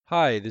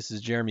Hi, this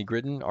is Jeremy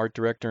Gritton, Art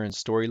Director and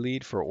Story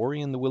Lead for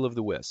Ori and the Will of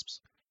the Wisps,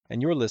 and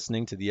you're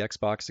listening to the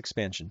Xbox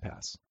Expansion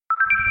Pass.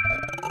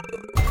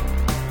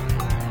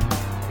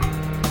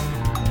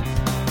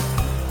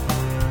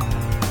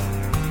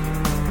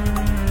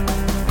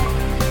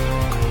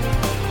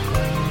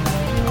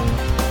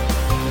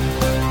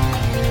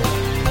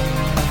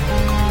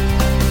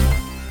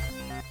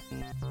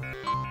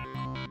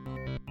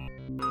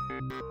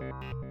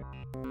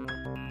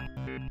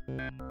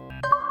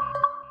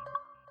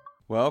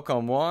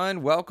 Welcome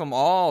one, welcome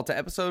all to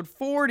episode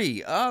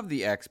 40 of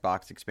the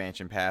Xbox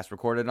Expansion Pass,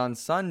 recorded on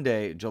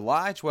Sunday,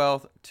 July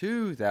 12th,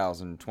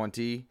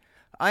 2020.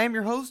 I am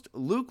your host,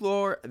 Luke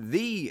Lore,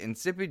 the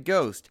Insipid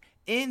Ghost.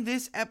 In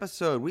this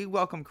episode, we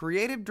welcome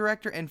creative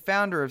director and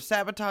founder of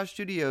Sabotage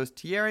Studios,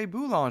 Thierry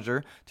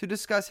Boulanger, to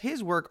discuss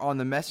his work on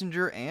The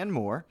Messenger and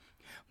more.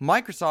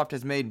 Microsoft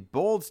has made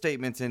bold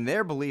statements in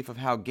their belief of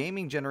how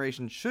gaming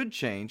generations should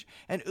change,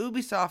 and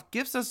Ubisoft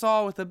gifts us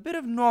all with a bit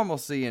of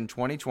normalcy in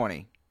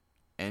 2020.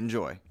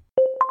 Enjoy.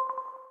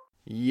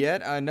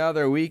 Yet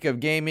another week of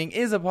gaming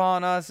is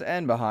upon us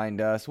and behind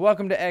us.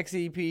 Welcome to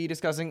XEP,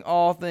 discussing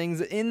all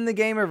things in the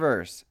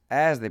Gamerverse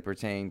as they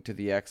pertain to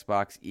the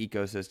Xbox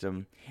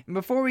ecosystem. And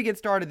before we get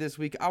started this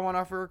week, I want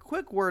to offer a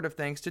quick word of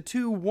thanks to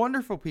two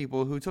wonderful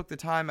people who took the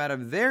time out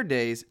of their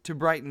days to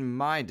brighten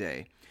my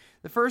day.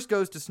 The first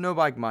goes to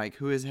Snowbike Mike,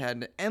 who has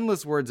had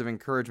endless words of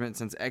encouragement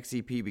since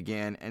XEP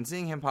began, and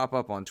seeing him pop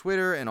up on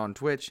Twitter and on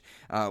Twitch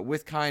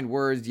with kind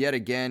words yet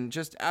again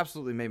just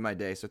absolutely made my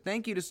day. So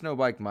thank you to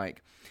Snowbike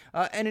Mike.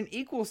 And an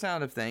equal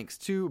sound of thanks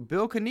to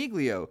Bill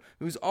Coniglio,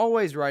 who's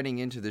always writing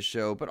into the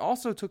show, but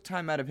also took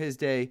time out of his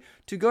day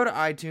to go to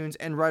iTunes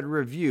and write a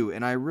review.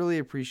 And I really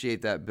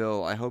appreciate that,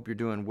 Bill. I hope you're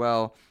doing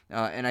well,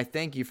 and I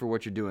thank you for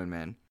what you're doing,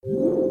 man.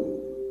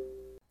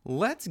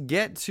 Let's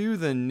get to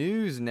the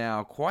news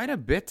now. Quite a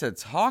bit to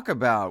talk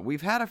about.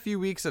 We've had a few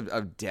weeks of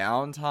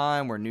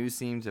downtime where news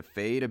seems to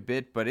fade a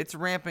bit, but it's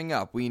ramping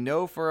up. We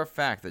know for a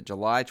fact that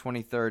July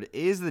 23rd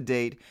is the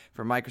date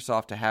for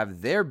Microsoft to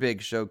have their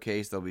big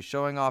showcase. They'll be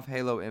showing off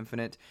Halo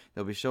Infinite.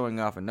 They'll be showing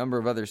off a number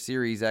of other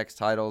Series X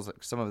titles,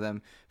 some of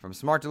them from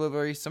Smart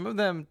Delivery, some of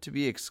them to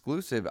be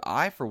exclusive.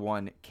 I, for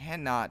one,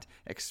 cannot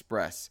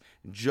express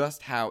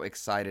just how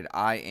excited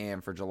I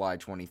am for July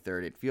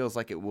 23rd. It feels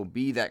like it will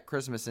be that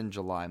Christmas in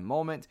July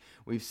moment.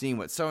 We've seen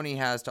what Sony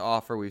has to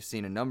offer. We've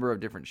seen a number of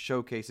different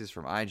showcases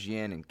from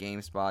IGN and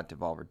GameSpot,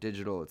 Devolver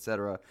Digital,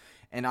 etc.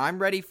 And I'm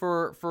ready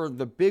for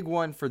the big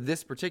one for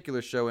this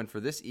particular show and for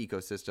this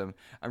ecosystem.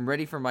 I'm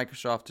ready for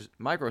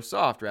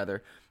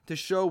Microsoft to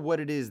show what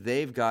it is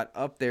they've got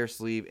up their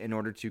sleeve in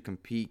order to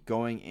compete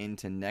going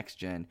into next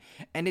gen.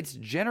 And it's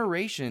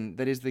generation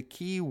that is the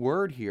key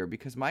word here,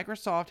 because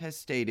Microsoft has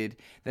stated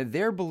that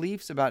their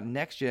beliefs about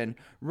next gen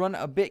run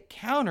a bit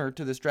counter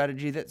to the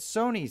strategy that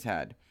Sony's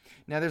had.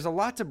 Now, there's a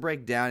lot to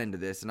break down into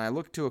this, and I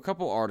looked to a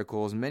couple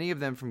articles, many of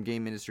them from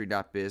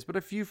GameIndustry.biz, but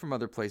a few from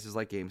other places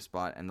like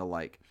GameSpot and the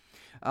like.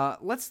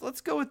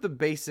 Let's go with the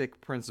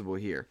basic principle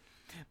here.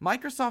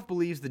 Microsoft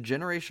believes the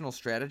generational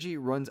strategy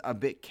runs a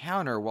bit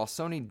counter, while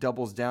Sony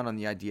doubles down on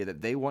the idea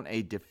that they want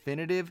a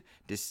definitive,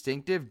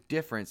 distinctive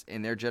difference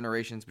in their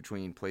generations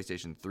between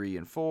PlayStation 3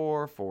 and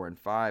 4, 4 and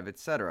 5,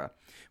 etc.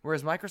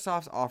 Whereas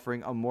Microsoft's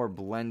offering a more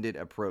blended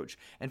approach.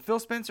 And Phil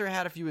Spencer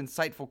had a few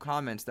insightful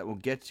comments that we'll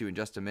get to in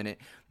just a minute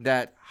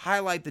that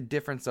highlight the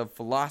difference of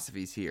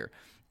philosophies here.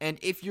 And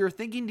if you're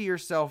thinking to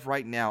yourself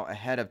right now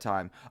ahead of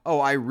time, oh,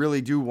 I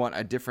really do want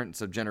a difference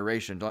of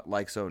generation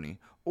like Sony,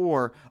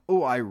 or,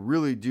 oh, I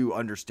really do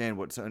understand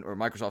what Sony or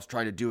Microsoft's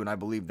trying to do, and I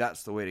believe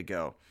that's the way to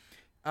go.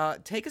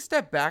 Take a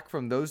step back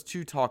from those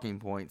two talking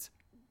points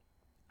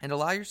and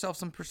allow yourself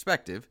some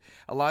perspective.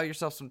 Allow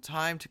yourself some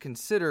time to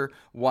consider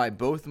why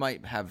both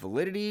might have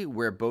validity,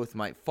 where both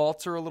might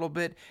falter a little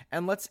bit,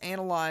 and let's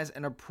analyze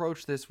and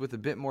approach this with a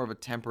bit more of a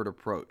tempered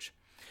approach.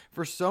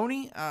 For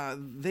Sony,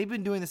 they've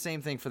been doing the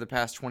same thing for the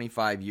past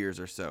 25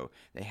 years or so.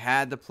 They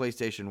had the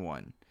PlayStation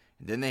 1.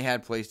 Then they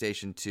had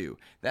PlayStation 2.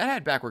 That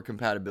had backward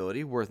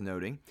compatibility, worth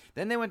noting.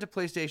 Then they went to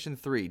PlayStation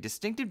 3.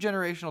 Distinctive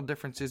generational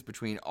differences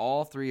between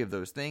all three of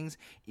those things.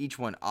 Each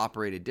one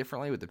operated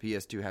differently, with the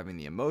PS2 having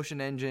the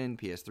Emotion Engine,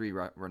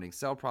 PS3 running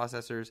cell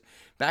processors.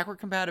 Backward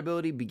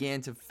compatibility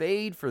began to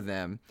fade for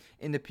them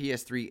in the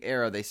PS3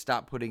 era. They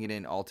stopped putting it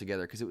in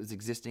altogether because it was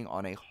existing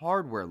on a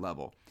hardware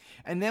level.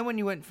 And then when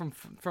you went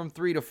from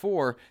 3 to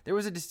 4, there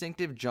was a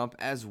distinctive jump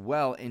as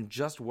well in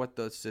just what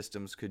those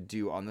systems could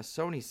do on the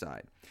Sony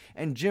side.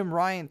 And Jim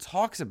Ryan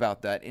talks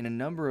about that in a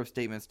number of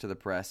statements to the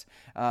press,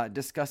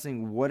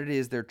 discussing what it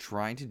is they're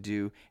trying to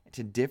do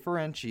to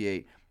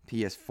differentiate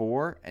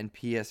PS4 and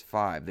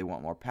PS5. They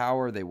want more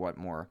power, they want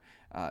more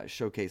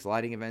showcase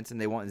lighting events, and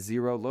they want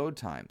zero load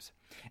times.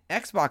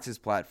 Xbox's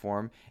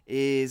platform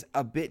is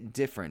a bit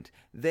different.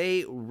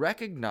 They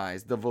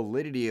recognize the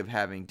validity of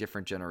having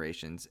different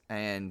generations,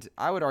 and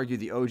I would argue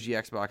the OG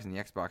Xbox and the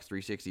Xbox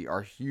 360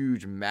 are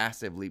huge,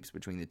 massive leaps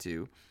between the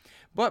two.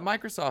 But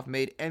Microsoft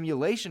made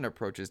emulation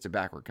approaches to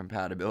backward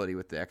compatibility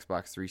with the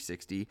Xbox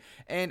 360,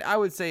 and I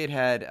would say it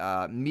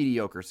had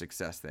mediocre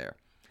success there.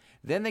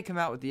 Then they come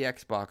out with the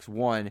Xbox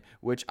One,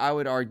 which I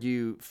would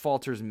argue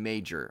falters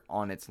major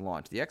on its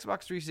launch. The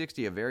Xbox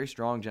 360, a very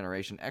strong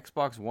generation.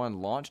 Xbox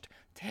One launched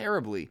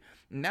terribly,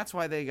 and that's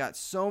why they got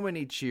so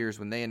many cheers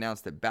when they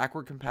announced that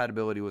backward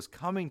compatibility was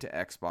coming to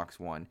Xbox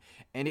One,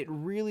 and it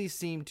really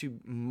seemed to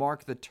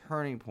mark the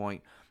turning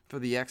point for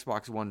the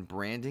Xbox One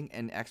branding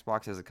and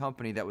Xbox as a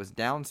company that was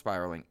down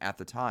spiraling at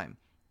the time.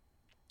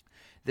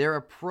 Their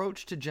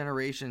approach to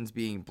generations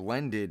being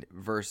blended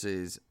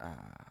versus,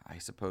 I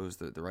suppose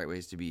the right way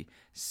is to be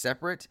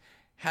separate,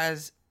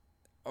 has,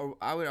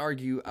 I would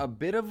argue, a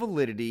bit of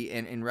validity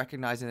in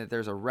recognizing that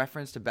there's a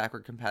reference to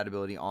backward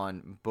compatibility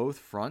on both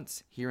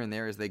fronts here and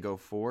there as they go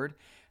forward.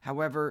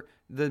 However,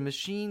 the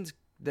machines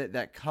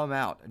that come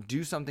out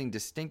do something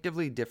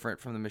distinctively different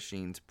from the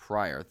machines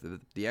prior.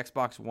 The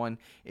Xbox One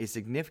is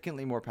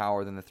significantly more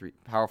powerful than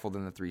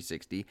the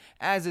 360,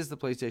 as is the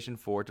PlayStation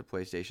 4 to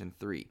PlayStation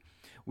 3.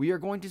 We are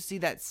going to see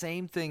that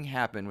same thing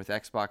happen with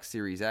Xbox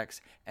Series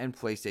X and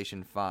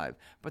PlayStation 5,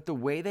 but the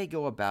way they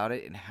go about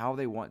it and how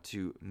they want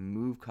to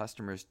move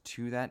customers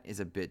to that is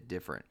a bit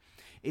different.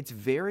 It's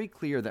very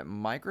clear that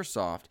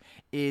Microsoft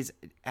is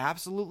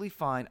absolutely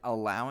fine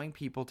allowing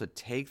people to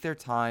take their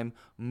time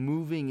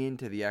moving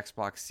into the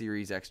Xbox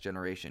Series X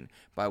generation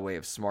by way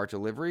of smart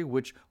delivery,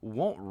 which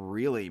won't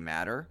really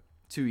matter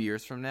 2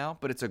 years from now,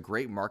 but it's a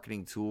great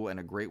marketing tool and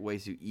a great way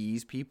to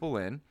ease people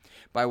in,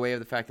 by way of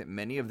the fact that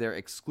many of their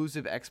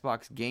exclusive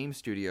Xbox Game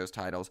Studios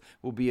titles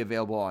will be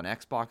available on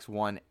Xbox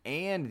One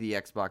and the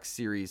Xbox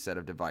Series set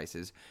of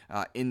devices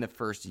in the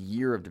first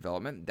year of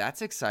development.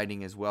 That's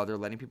exciting as well. They're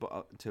letting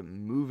people to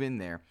move in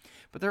there,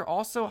 but they're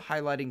also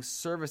highlighting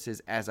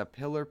services as a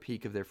pillar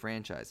peak of their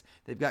franchise.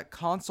 They've got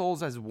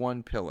consoles as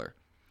one pillar,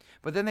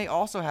 but then they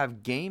also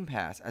have Game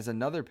Pass as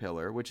another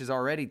pillar, which is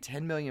already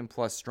 10 million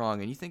plus strong.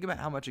 And you think about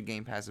how much a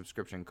Game Pass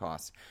subscription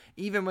costs.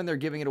 Even when they're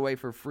giving it away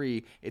for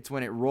free, it's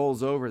when it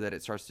rolls over that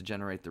it starts to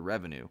generate the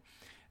revenue.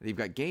 They've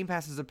got Game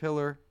Pass as a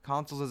pillar,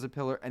 consoles as a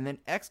pillar, and then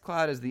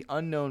xCloud as the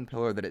unknown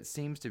pillar that it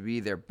seems to be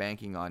they're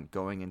banking on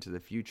going into the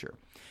future.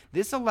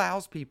 This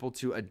allows people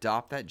to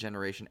adopt that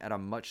generation at a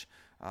much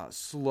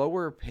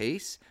slower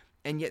pace,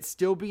 and yet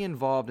still be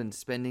involved in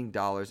spending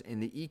dollars in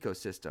the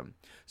ecosystem.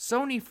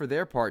 Sony, for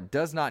their part,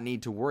 does not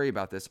need to worry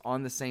about this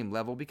on the same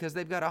level because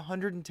they've got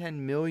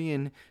 110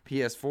 million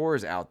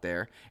PS4s out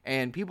there,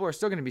 and people are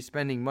still going to be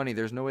spending money.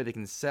 There's no way they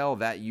can sell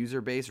that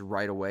user base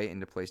right away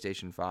into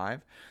PlayStation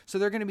 5, so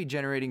they're going to be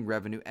generating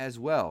revenue as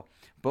well.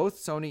 Both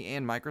Sony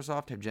and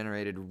Microsoft have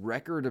generated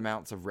record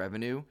amounts of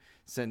revenue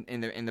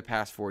in the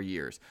past 4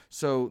 years.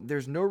 So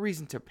there's no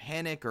reason to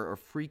panic or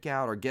freak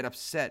out or get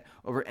upset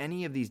over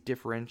any of these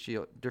different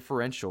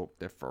generational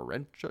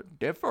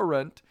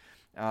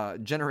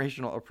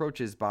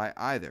approaches by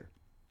either.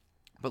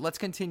 But let's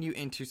continue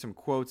into some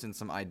quotes and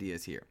some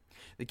ideas here.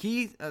 The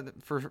key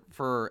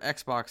for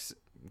Xbox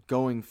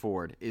going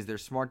forward is their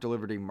smart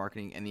delivery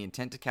marketing and the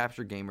intent to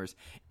capture gamers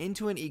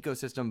into an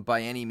ecosystem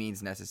by any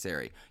means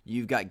necessary.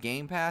 You've got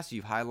Game Pass,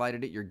 you've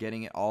highlighted it, you're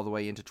getting it all the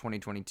way into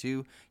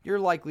 2022. You're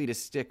likely to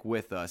stick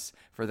with us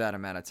for that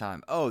amount of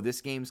time. Oh, this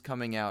game's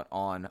coming out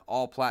on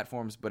all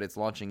platforms, but it's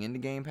launching into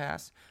Game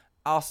Pass.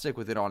 I'll stick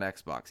with it on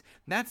Xbox.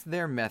 That's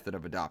their method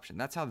of adoption.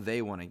 That's how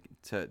they want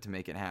to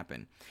make it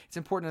happen. It's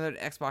important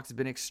that Xbox has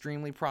been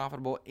extremely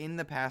profitable in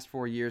the past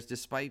 4 years,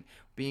 despite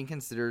being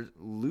considered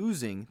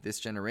losing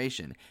this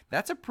generation.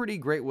 That's a pretty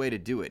great way to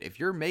do it. If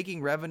you're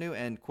making revenue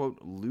and, quote,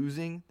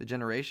 losing the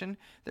generation,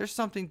 there's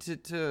something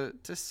to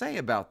say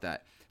about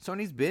that.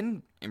 Sony's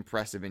been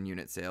impressive in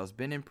unit sales,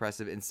 been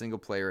impressive in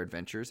single-player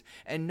adventures,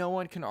 and no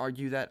one can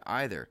argue that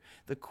either.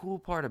 The cool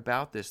part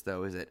about this,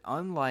 though, is that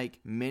unlike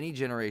many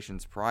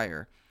generations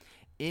prior,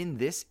 in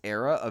this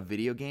era of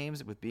video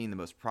games, with being the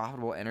most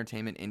profitable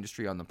entertainment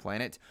industry on the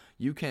planet,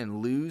 you can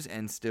lose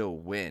and still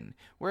win.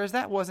 Whereas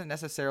that wasn't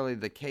necessarily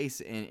the case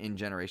in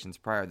generations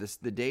prior.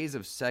 The days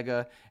of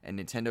Sega and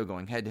Nintendo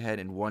going head-to-head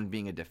and one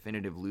being a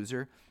definitive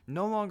loser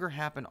no longer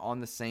happen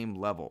on the same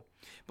level.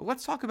 But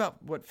let's talk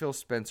about what Phil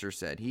Spencer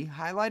said. He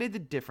highlighted the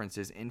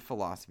differences in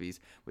philosophies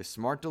with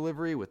smart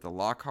delivery, with the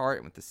Lockhart,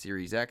 and with the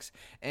Series X.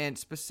 And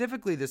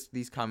specifically,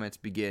 these comments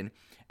begin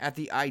at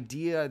the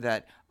idea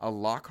that a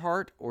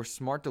Lockhart or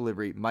smart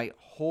delivery might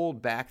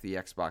hold back the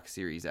Xbox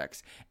Series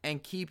X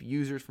and keep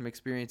users from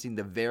experiencing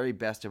the very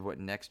best of what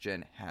next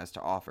gen has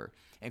to offer.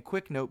 And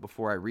quick note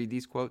before I read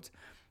these quotes,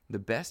 the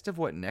best of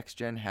what next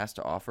gen has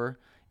to offer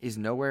is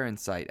nowhere in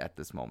sight at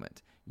this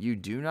moment. You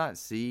do not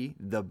see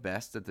the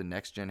best that the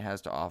next gen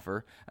has to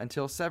offer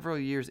until several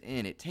years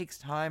in. It takes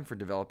time for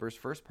developers,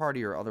 first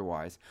party or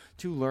otherwise,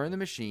 to learn the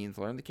machines,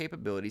 learn the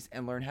capabilities,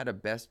 and learn how to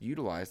best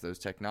utilize those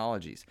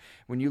technologies.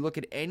 When you look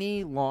at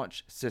any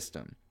launch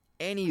system,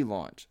 and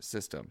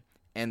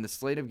the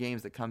slate of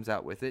games that comes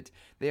out with it,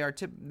 they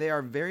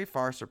are very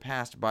far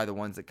surpassed by the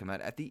ones that come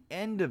out at the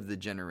end of the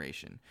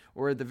generation,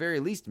 or at the very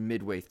least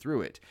midway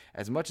through it.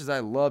 As much as I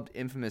loved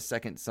Infamous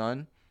Second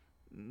Son,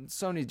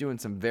 Sony's doing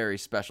some very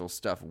special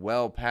stuff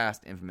well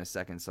past Infamous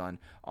Second Son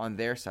on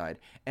their side.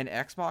 And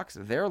Xbox,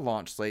 their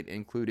launch slate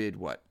included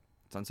what?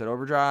 Sunset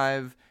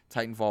Overdrive,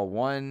 Titanfall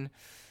 1,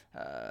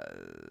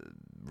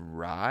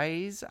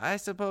 rise, I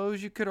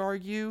suppose you could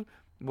argue.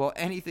 Well,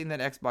 anything that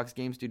Xbox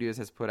Game Studios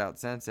has put out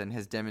since then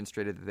has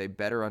demonstrated that they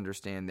better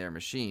understand their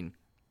machine,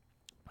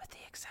 with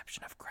the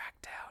exception of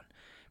Crackdown.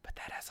 But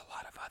that has a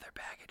lot of other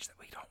baggage that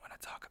we don't want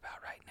to talk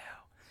about right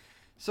now.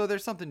 So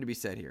there's something to be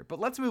said here. But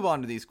let's move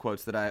on to these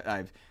quotes that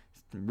I've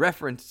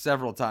referenced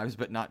several times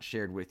but not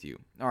shared with you.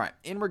 All right,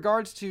 in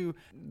regards to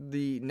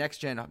the next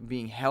gen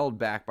being held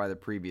back by the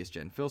previous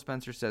gen, Phil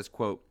Spencer says,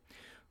 quote,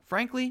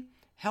 "Frankly,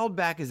 held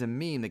back is a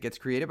meme that gets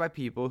created by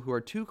people who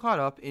are too caught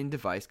up in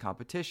device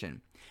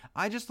competition.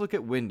 I just look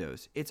at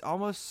Windows. It's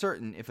almost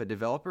certain if a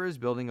developer is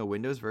building a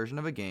Windows version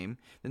of a game,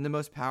 then the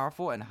most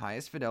powerful and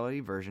highest fidelity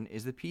version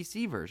is the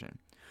PC version.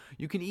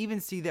 You can even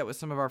see that with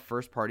some of our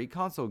first-party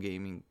console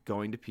gaming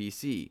going to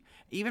PC,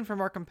 even from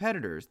our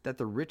competitors, that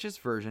the richest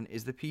version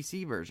is the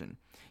PC version.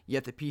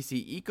 Yet the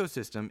PC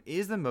ecosystem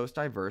is the most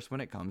diverse when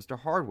it comes to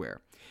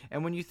hardware.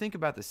 And when you think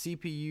about the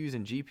CPUs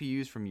and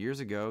GPUs from years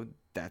ago,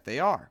 that they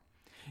are.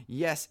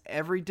 Yes,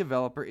 every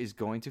developer is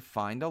going to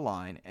find a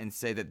line and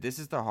say that this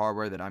is the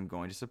hardware that I'm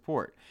going to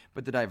support,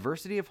 but the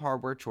diversity of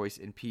hardware choice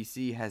in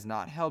PC has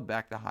not held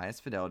back the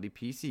highest fidelity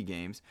PC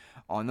games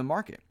on the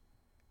market.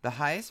 The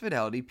highest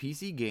fidelity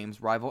PC games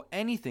rival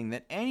anything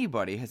that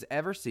anybody has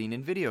ever seen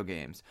in video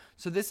games.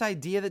 So this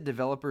idea that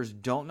developers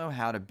don't know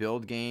how to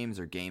build games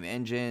or game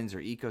engines or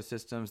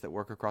ecosystems that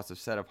work across a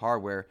set of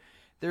hardware,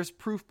 there's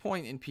proof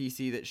point in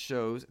PC that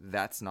shows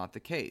that's not the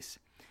case.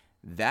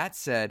 That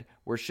said,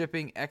 we're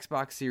shipping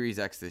Xbox Series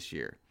X this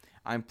year.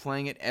 I'm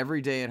playing it every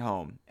day at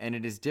home, and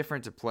it is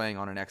different to playing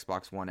on an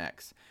Xbox One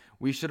X.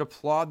 We should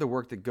applaud the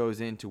work that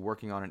goes into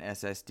working on an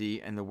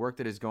SSD and the work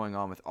that is going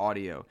on with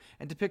audio,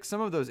 and to pick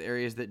some of those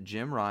areas that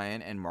Jim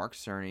Ryan and Mark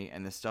Cerny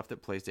and the stuff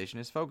that PlayStation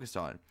is focused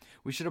on.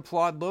 We should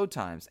applaud load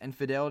times and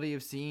fidelity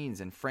of scenes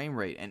and frame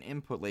rate and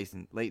input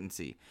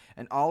latency,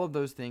 and all of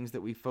those things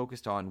that we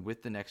focused on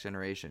with the next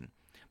generation.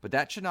 But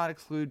that should not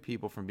exclude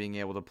people from being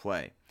able to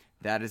play.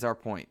 That is our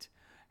point.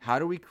 How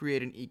do we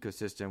create an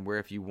ecosystem where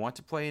if you want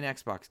to play an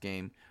Xbox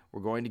game,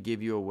 we're going to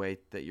give you a way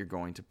that you're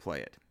going to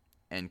play it?"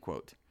 End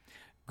quote.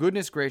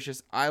 Goodness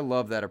gracious, I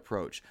love that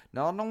approach.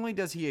 Not only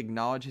does he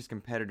acknowledge his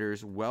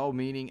competitors'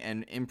 well-meaning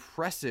and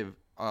impressive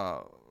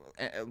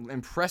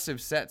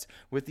sets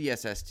with the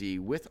SSD,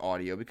 with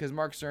audio, because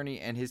Mark Cerny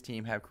and his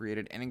team have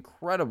created an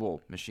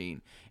incredible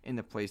machine in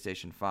the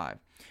PlayStation 5.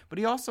 But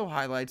he also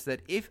highlights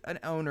that if an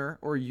owner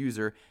or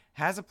user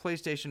has a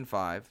PlayStation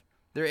 5,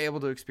 they're able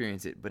to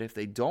experience it. But if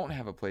they don't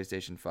have a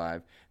PlayStation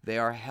 5, they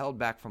are held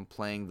back from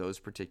playing those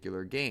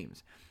particular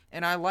games.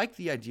 And I like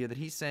the idea that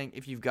he's saying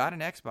if you've got an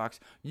Xbox,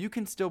 you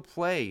can still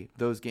play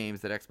those games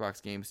that Xbox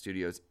Game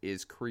Studios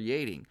is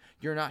creating.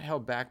 You're not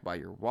held back by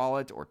your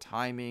wallet or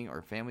timing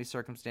or family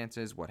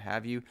circumstances, what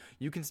have you.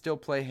 You can still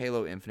play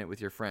Halo Infinite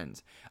with your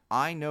friends.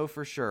 I know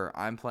for sure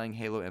I'm playing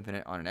Halo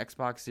Infinite on an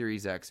Xbox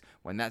Series X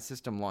when that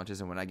system launches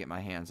and when I get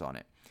my hands on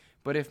it.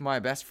 But if my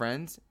best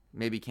friends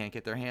maybe can't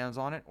get their hands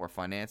on it, or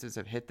finances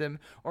have hit them,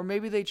 or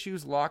maybe they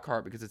choose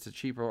Lockhart because it's a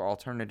cheaper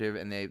alternative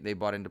and they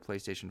bought into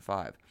PlayStation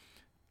 5.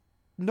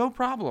 No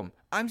problem.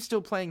 I'm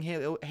still playing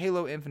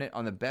Halo Infinite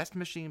on the best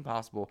machine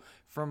possible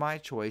for my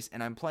choice,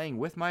 and I'm playing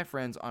with my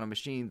friends on a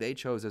machine they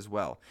chose as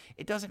well.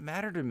 It doesn't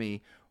matter to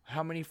me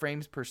how many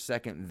frames per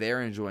second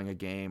they're enjoying a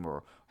game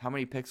or how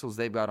many pixels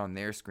they've got on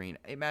their screen.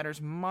 It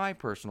matters my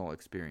personal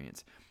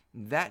experience.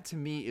 That to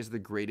me is the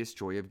greatest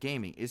joy of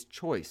gaming, is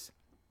choice.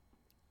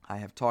 I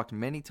have talked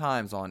many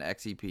times on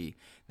XEP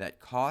that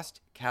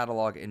cost,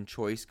 catalog, and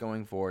choice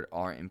going forward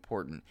are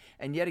important.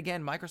 And yet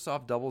again,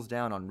 Microsoft doubles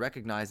down on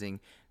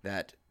recognizing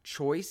that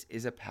choice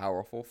is a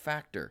powerful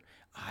factor.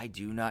 I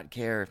do not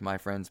care if my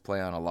friends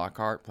play on a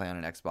Lockhart, play on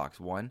an Xbox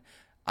One.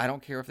 I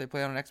don't care if they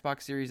play on an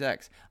Xbox Series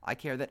X. I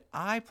care that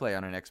I play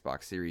on an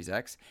Xbox Series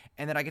X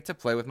and that I get to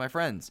play with my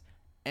friends.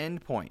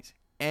 End point.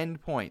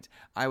 End point.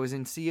 I was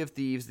in Sea of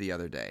Thieves the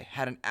other day.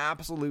 Had an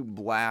absolute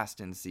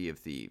blast in Sea of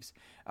Thieves.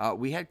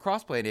 We had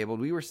crossplay enabled.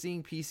 We were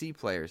seeing PC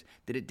players.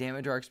 Did it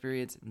damage our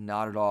experience?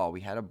 Not at all.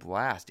 We had a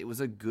blast. It was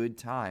a good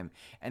time.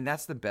 And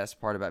that's the best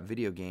part about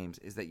video games,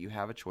 is that you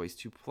have a choice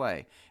to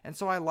play. And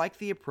so I like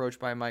the approach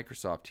by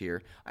Microsoft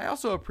here. I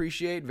also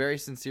appreciate very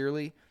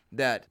sincerely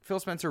that Phil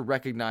Spencer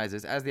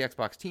recognizes, as the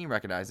Xbox team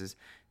recognizes,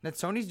 that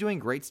Sony's doing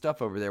great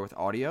stuff over there with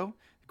audio,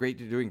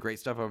 doing great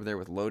stuff over there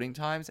with loading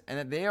times, and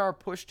that they are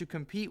pushed to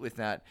compete with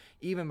that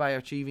even by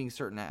achieving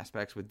certain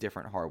aspects with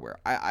different hardware.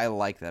 I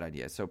like that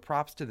idea. So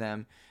props to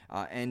them.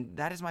 And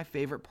that is my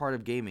favorite part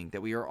of gaming,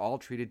 that we are all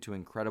treated to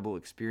incredible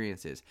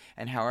experiences.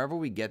 And however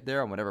we get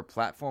there, on whatever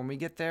platform we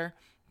get there,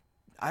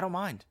 I don't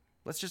mind.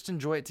 Let's just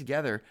enjoy it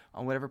together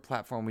on whatever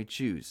platform we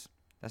choose.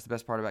 That's the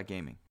best part about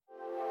gaming.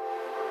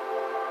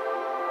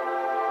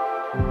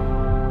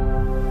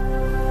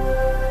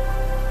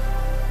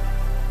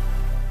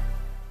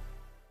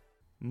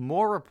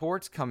 More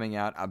reports coming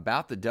out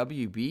about the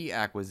WB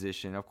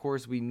acquisition. Of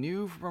course, we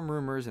knew from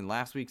rumors in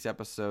last week's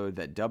episode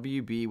that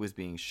WB was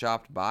being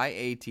shopped by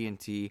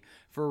AT&T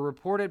for a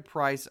reported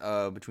price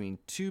of between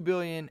 $2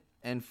 billion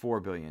and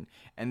 $4 billion.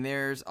 And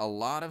there's a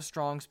lot of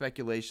strong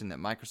speculation that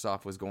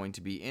Microsoft was going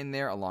to be in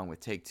there along with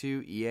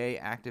Take-Two, EA,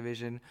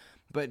 Activision.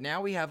 But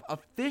now we have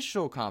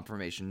official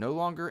confirmation, no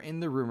longer in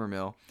the rumor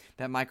mill,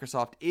 that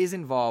Microsoft is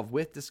involved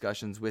with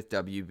discussions with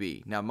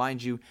WB. Now,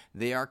 mind you,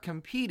 they are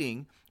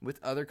competing with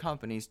other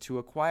companies to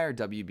acquire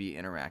WB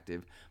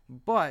Interactive,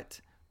 but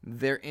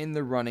they're in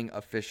the running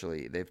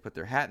officially. They've put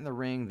their hat in the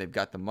ring. They've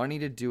got the money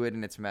to do it,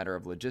 and it's a matter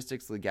of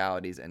logistics,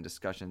 legalities, and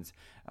discussions,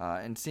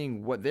 and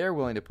seeing what they're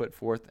willing to put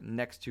forth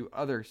next to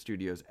other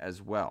studios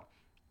as well.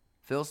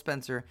 Phil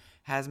Spencer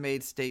has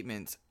made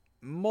statements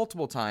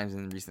multiple times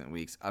in recent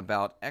weeks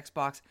about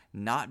Xbox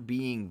not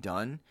being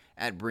done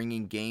at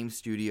bringing game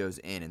studios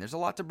in. And there's a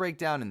lot to break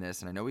down in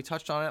this, and I know we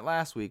touched on it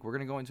last week. We're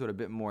going to go into it a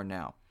bit more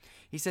now.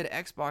 He said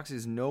Xbox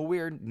is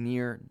nowhere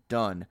near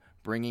done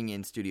bringing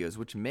in studios,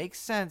 which makes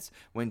sense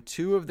when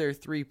two of their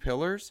three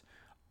pillars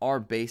are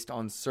based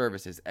on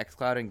services,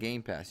 xCloud and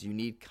Game Pass. You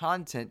need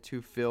content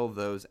to fill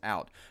those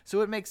out.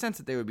 So it makes sense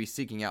that they would be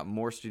seeking out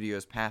more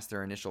studios past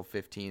their initial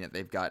 15 that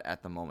they've got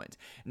at the moment.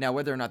 Now,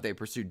 whether or not they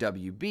pursue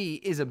WB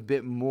is a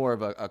bit more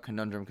of a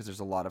conundrum because there's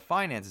a lot of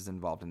finances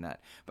involved in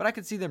that. But I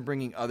could see them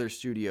bringing other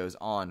studios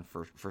on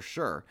for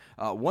sure.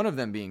 One of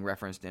them being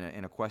referenced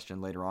in a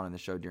question later on in the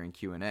show during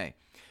Q&A.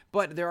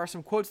 But there are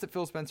some quotes that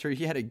Phil Spencer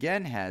yet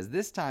again has,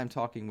 this time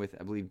talking with,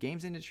 I believe,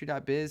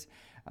 GamesIndustry.biz.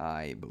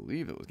 I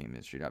believe it was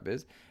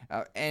GamesIndustry.biz.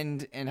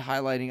 And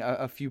highlighting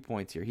a few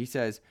points here. He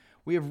says,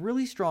 "We have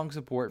really strong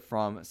support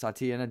from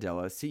Satya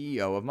Nadella,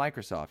 CEO of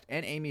Microsoft,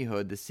 and Amy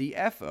Hood, the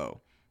CFO."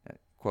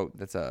 Quote,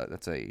 that's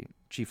a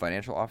chief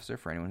financial officer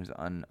for anyone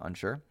who's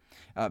unsure.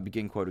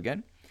 Begin quote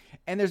again.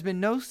 "And there's been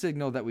no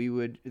signal that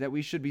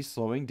we should be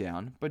slowing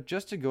down, but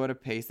just to go at a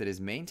pace that is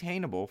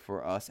maintainable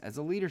for us as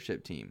a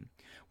leadership team.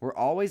 We're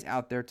always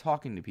out there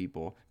talking to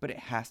people, but it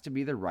has to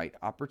be the right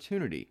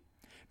opportunity.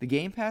 The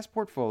Game Pass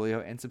portfolio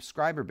and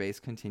subscriber base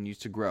continues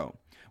to grow.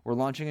 We're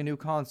launching a new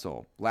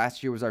console.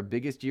 Last year was our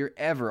biggest year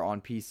ever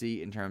on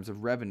PC in terms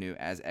of revenue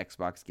as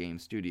Xbox Game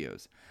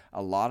Studios.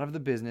 A lot of the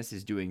business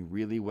is doing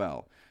really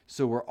well,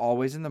 so we're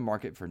always in the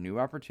market for new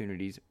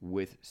opportunities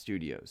with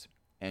studios."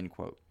 End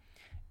quote.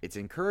 It's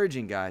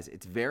encouraging, guys.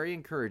 It's very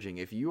encouraging.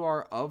 If you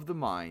are of the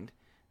mind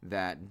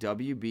that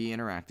WB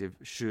Interactive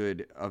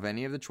should, of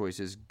any of the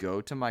choices, go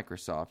to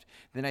Microsoft,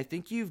 then I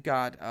think you've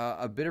got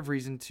a bit of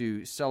reason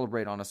to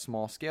celebrate on a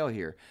small scale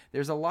here.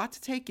 There's a lot to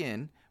take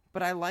in,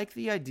 but I like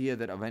the idea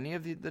that of any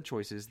of the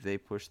choices, they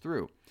push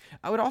through.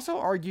 I would also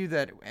argue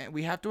that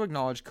we have to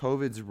acknowledge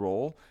COVID's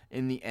role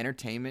in the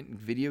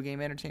video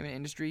game entertainment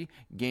industry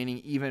gaining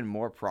even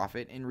more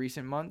profit in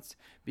recent months,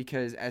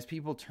 because as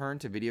people turn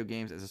to video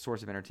games as a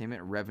source of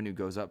entertainment, revenue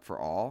goes up for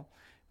all.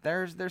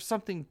 There's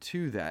something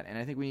to that, and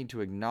I think we need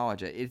to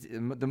acknowledge it. It's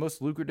the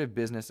most lucrative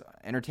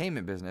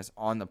entertainment business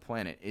on the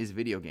planet is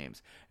video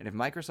games. And if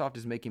Microsoft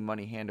is making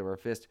money hand over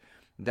fist,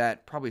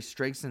 that probably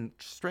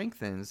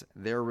strengthens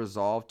their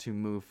resolve to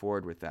move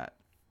forward with that.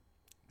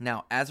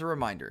 Now, as a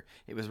reminder,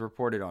 it was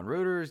reported on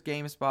Reuters,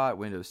 GameSpot,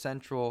 Windows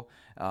Central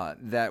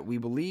that we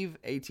believe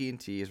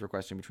AT&T is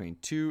requesting between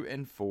 $2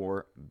 and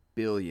 $4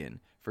 billion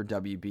for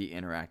WB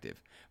Interactive.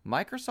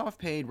 Microsoft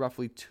paid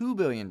roughly $2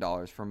 billion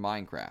for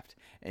Minecraft.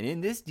 And in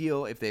this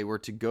deal, if they were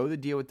to go the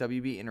deal with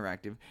WB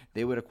Interactive,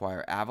 they would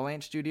acquire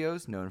Avalanche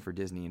Studios, known for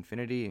Disney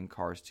Infinity and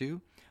Cars 2,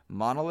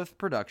 Monolith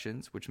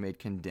Productions, which made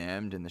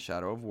Condemned and the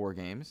Shadow of War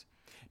games,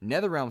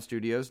 NetherRealm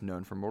Studios,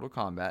 known for Mortal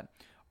Kombat,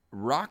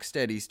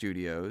 Rocksteady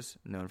Studios,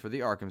 known for the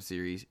Arkham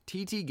series,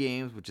 TT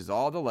Games, which is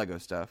all the Lego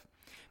stuff,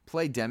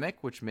 Playdemic,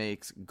 which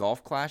makes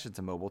Golf Clash, it's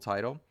a mobile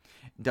title,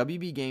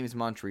 WB Games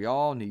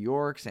Montreal, New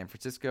York, San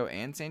Francisco,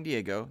 and San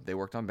Diego. They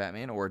worked on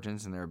Batman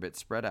Origins, and they're a bit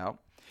spread out.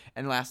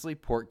 And lastly,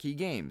 Portkey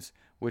Games,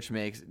 which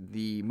makes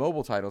the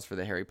mobile titles for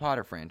the Harry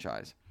Potter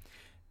franchise.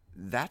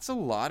 That's a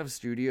lot of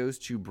studios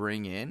to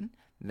bring in.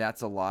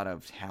 That's a lot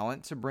of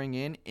talent to bring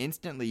in.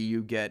 Instantly,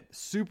 you get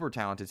super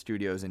talented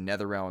studios in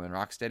NetherRealm and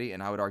Rocksteady,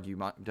 and I would argue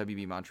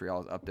WB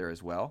Montreal is up there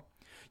as well.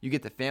 You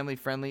get the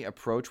family-friendly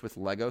approach with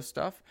Lego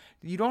stuff.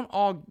 You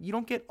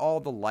don't get all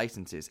the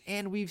licenses,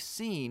 and we've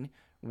seen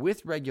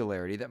with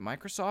regularity that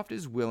Microsoft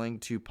is willing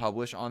to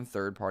publish on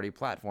third-party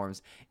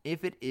platforms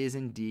if it is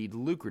indeed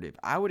lucrative.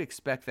 I would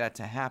expect that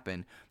to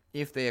happen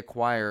if they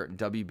acquire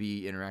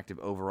WB Interactive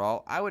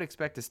overall. I would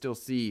expect to still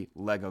see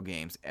Lego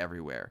games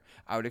everywhere.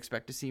 I would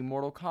expect to see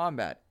Mortal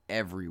Kombat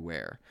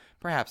everywhere.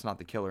 Perhaps not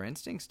the Killer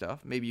Instinct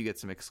stuff. Maybe you get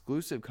some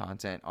exclusive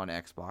content on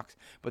Xbox,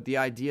 but the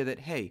idea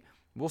that, hey,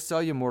 we'll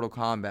sell you Mortal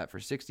Kombat for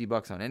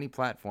 $60 on any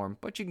platform,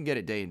 but you can get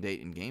it day and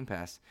date in Game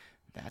Pass.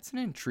 That's an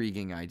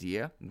intriguing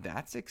idea.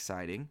 That's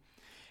exciting.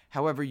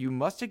 However, you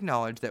must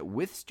acknowledge that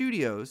with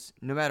studios,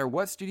 no matter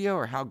what studio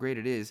or how great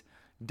it is,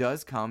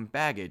 does come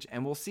baggage,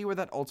 and we'll see where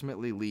that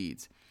ultimately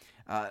leads.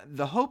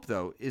 The hope,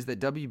 though, is that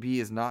WB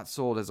is not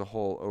sold as a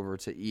whole over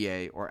to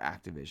EA or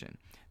Activision.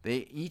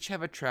 They each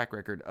have a track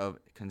record of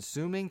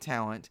consuming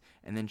talent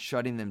and then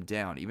shutting them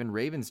down. Even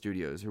Raven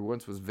Studios, who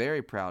once was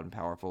very proud and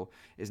powerful,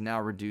 is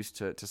now reduced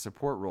to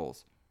support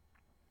roles.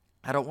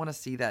 I don't want to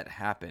see that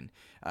happen.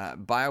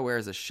 BioWare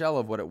is a shell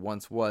of what it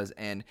once was,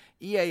 and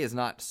EA is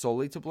not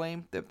solely to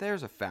blame.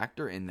 There's a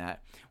factor in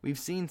that. We've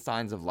seen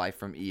signs of life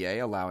from EA,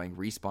 allowing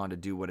Respawn to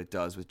do what it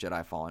does with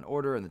Jedi Fallen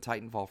Order and the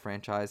Titanfall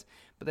franchise,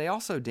 but they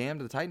also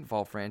damned the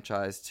Titanfall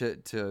franchise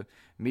to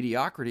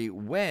mediocrity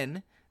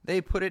when they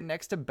put it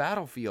next to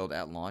Battlefield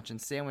at launch and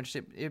sandwiched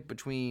it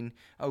between,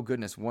 oh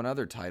goodness, one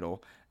other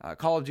title,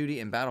 Call of Duty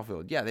and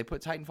Battlefield. Yeah, they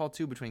put Titanfall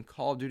 2 between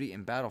Call of Duty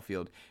and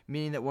Battlefield,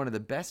 meaning that one of the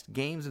best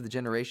games of the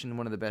generation,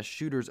 one of the best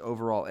shooters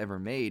overall ever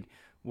made,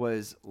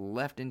 was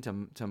left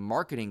into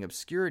marketing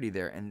obscurity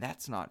there, and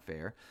that's not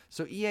fair.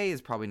 So EA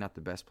is probably not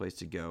the best place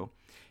to go.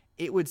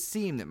 It would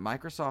seem that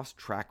Microsoft's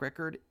track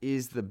record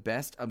is the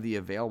best of the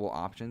available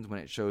options when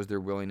it shows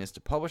their willingness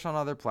to publish on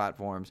other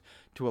platforms,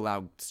 to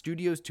allow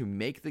studios to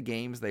make the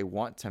games they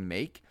want to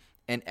make,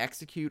 and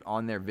execute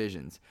on their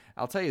visions.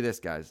 I'll tell you this,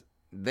 guys.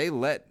 They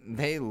let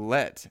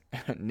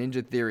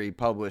Ninja Theory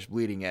publish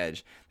Bleeding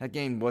Edge. That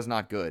game was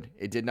not good.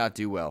 It did not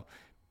do well.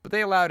 But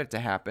they allowed it to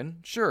happen.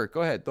 Sure,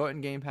 go ahead. Throw it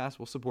in Game Pass.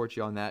 We'll support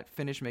you on that.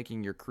 Finish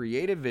making your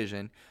creative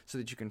vision so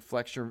that you can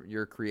flex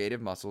your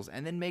creative muscles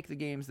and then make the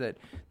games that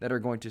are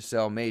going to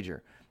sell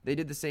major. They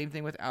did the same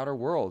thing with Outer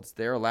Worlds.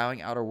 They're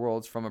allowing Outer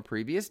Worlds from a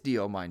previous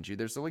deal, mind you.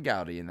 There's a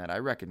legality in that. I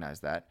recognize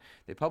that.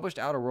 They published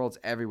Outer Worlds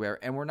everywhere,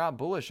 and we're not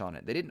bullish on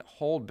it. They didn't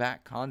hold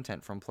back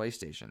content from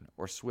PlayStation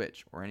or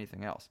Switch or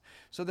anything else.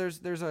 So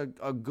there's a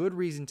good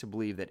reason to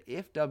believe that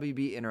if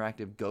WB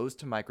Interactive goes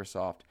to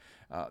Microsoft,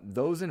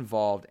 those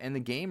involved and the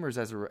gamers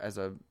as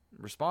a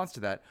response to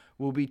that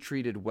will be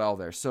treated well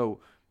there. So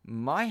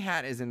my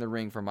hat is in the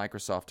ring for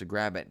Microsoft to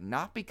grab it,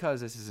 not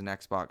because this is an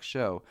Xbox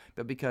show,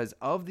 but because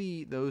of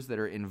those that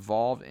are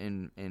involved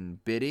in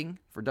bidding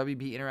for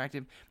WB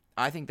Interactive.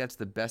 I think that's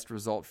the best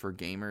result for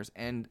gamers,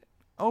 and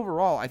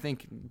overall, I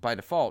think by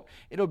default,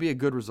 it'll be a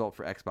good result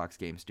for Xbox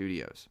Game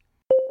Studios.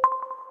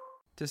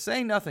 To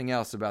say nothing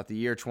else about the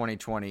year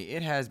 2020,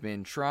 it has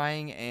been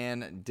trying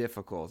and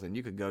difficult, and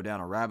you could go down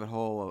a rabbit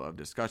hole of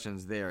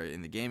discussions there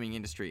in the gaming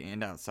industry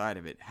and outside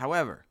of it.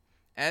 However,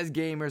 as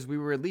gamers, we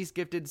were at least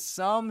gifted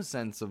some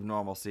sense of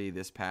normalcy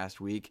this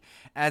past week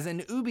as an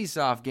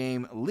Ubisoft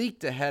game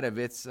leaked ahead of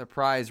its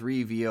surprise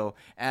reveal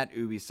at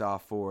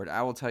Ubisoft Forward.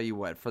 I will tell you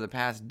what, for the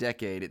past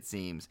decade, it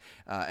seems,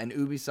 an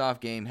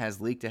Ubisoft game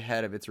has leaked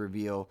ahead of its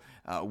reveal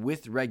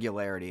with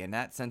regularity, and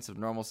that sense of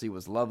normalcy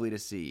was lovely to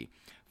see.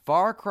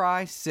 Far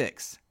Cry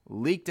 6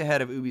 leaked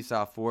ahead of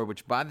Ubisoft Forward,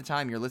 which by the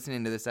time you're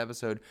listening to this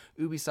episode,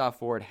 Ubisoft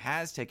Forward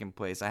has taken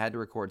place. I had to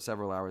record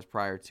several hours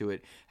prior to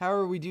it.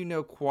 However, we do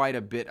know quite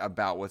a bit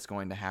about what's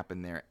going to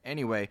happen there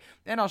anyway,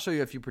 and I'll show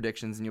you a few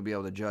predictions and you'll be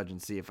able to judge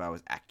and see if I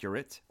was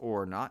accurate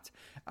or not.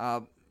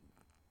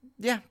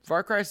 Yeah,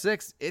 Far Cry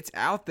 6, it's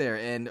out there,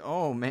 and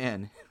oh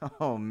man.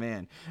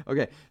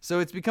 Okay, so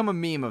it's become a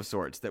meme of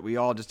sorts that we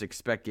all just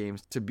expect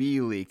games to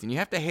be leaked, and you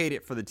have to hate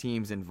it for the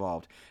teams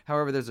involved.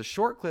 However, there's a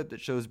short clip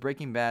that shows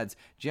Breaking Bad's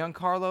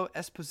Giancarlo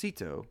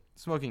Esposito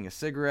smoking a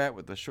cigarette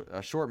with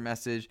a short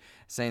message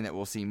saying that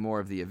we'll see more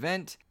of the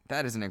event.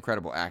 That is an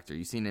incredible actor.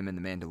 You've seen him in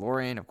The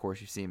Mandalorian. Of course,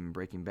 you've seen him in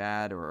Breaking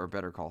Bad or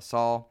Better Call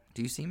Saul.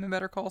 Do you see him in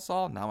Better Call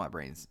Saul? Now my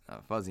brain's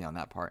fuzzy on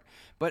that part.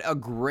 But a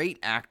great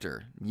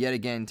actor, yet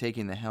again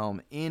taking the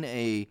helm in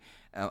a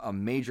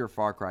major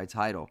Far Cry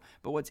title.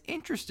 But what's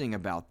interesting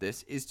about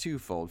this is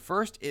twofold.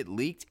 First, it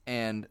leaked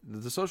and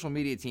the social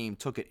media team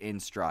took it in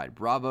stride.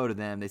 Bravo to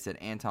them. They said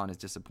Anton is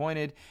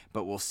disappointed,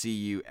 but we'll see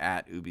you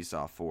at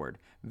Ubisoft Forward.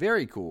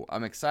 Very cool.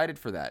 I'm excited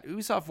for that.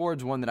 Ubisoft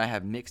Forward's one that I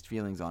have mixed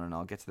feelings on, and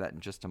I'll get to that in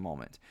just a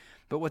moment.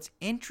 But what's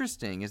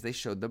interesting is they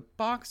showed the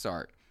box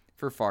art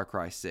for Far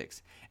Cry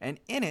 6. And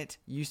in it,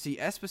 you see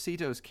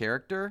Esposito's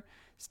character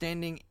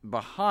standing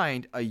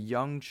behind a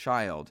young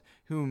child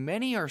who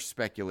many are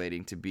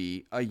speculating to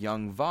be a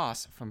young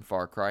Voss from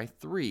Far Cry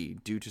 3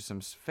 due to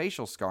some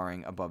facial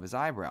scarring above his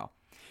eyebrow.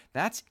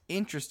 That's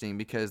interesting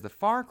because the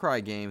Far Cry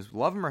games,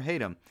 love them or hate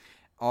them,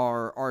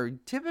 are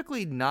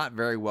typically not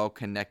very well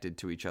connected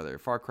to each other.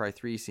 Far Cry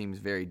 3 seems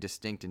very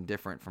distinct and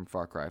different from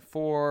Far Cry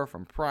 4,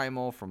 from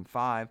Primal, from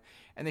 5,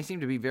 and they seem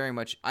to be very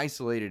much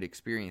isolated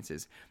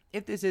experiences.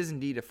 If this is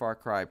indeed a Far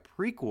Cry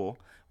prequel,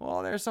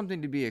 well, there's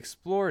something to be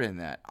explored in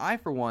that. I,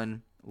 for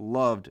one,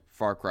 loved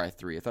Far Cry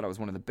 3. I thought it was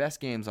one of the best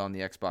games on the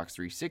Xbox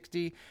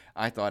 360.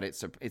 I thought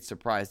it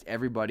surprised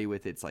everybody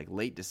with its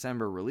late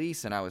December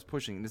release, and I was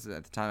pushing, this is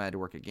at the time I had to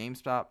work at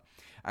GameStop,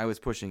 I was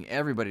pushing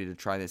everybody to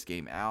try this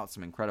game out,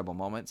 some incredible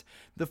moments.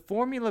 The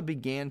formula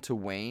began to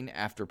wane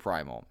after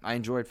Primal. I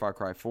enjoyed Far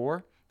Cry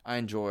 4. I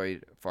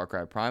enjoyed Far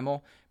Cry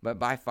Primal, but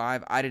by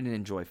 5, I didn't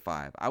enjoy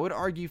 5. I would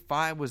argue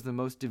 5 was the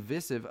most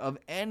divisive of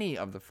any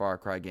of the Far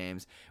Cry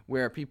games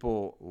where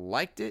people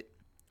liked it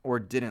or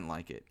didn't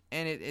like it.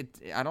 And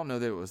I don't know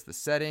that it was the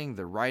setting,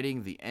 the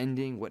writing, the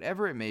ending,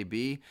 whatever it may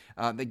be.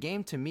 The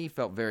game to me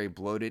felt very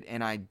bloated,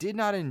 and I did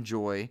not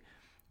enjoy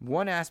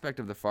one aspect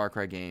of the Far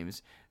Cry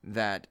games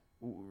that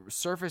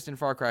surfaced in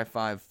Far Cry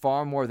 5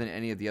 far more than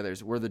any of the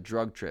others were the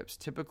drug trips.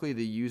 Typically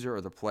the user,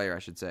 or the player I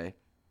should say,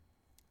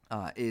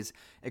 is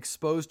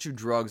exposed to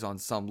drugs on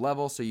some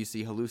level, so you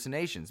see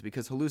hallucinations,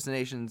 because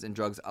hallucinations and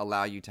drugs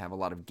allow you to have a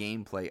lot of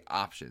gameplay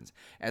options.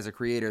 As a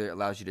creator, it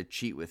allows you to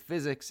cheat with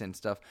physics and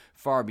stuff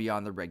far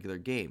beyond the regular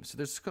game. So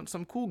there's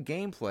some cool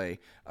gameplay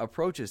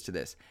approaches to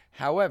this.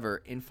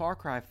 However, in Far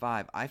Cry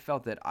 5, I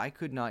felt that I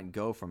could not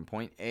go from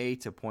point A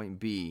to point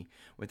B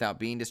without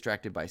being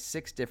distracted by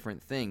 6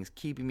 different things,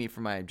 keeping me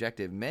from my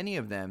objective. Many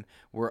of them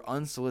were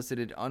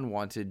unsolicited,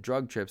 unwanted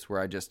drug trips where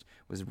I just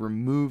was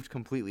removed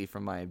completely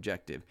from my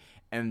objective.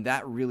 And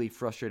that really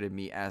frustrated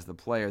me as the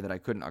player, that I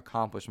couldn't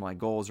accomplish my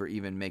goals or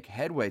even make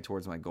headway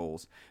towards my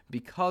goals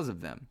because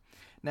of them.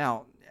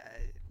 Now,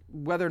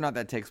 whether or not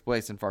that takes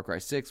place in Far Cry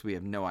 6, we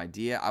have no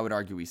idea. I would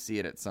argue we see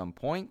it at some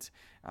point.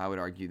 I would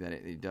argue that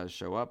it does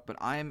show up. But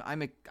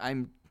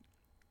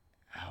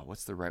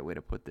what's the right way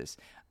to put this?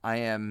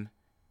 I'm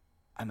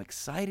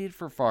excited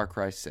for Far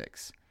Cry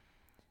 6,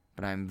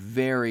 but I'm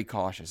very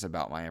cautious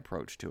about my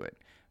approach to it.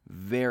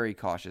 Very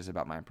cautious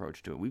about my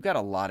approach to it. We've got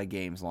a lot of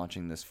games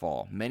launching this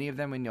fall. Many of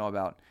them we know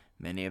about,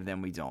 many of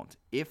them we don't.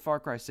 If Far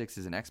Cry 6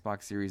 is an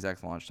Xbox Series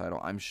X launch title,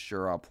 I'm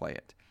sure I'll play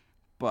it.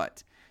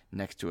 But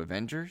next to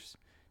Avengers,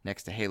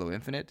 next to Halo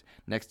Infinite,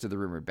 next to the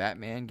rumored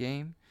Batman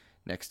game,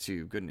 next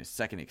to,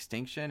 Second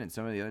Extinction and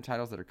some of the other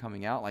titles that are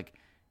coming out, like,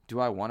 do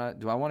I want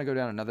to go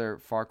down another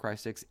Far Cry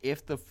 6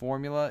 if the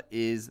formula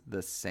is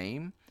the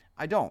same?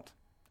 I don't.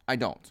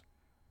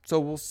 So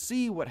we'll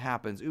see what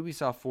happens.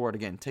 Ubisoft Forward,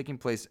 again, taking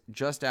place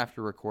just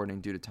after recording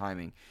due to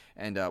timing,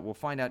 and we'll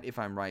find out if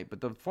I'm right.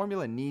 But the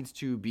formula needs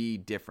to be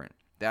different.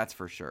 That's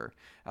for sure.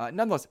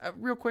 Nonetheless,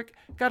 real quick,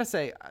 gotta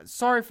say,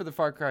 sorry for the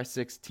Far Cry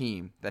 6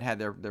 team that had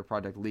their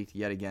project leaked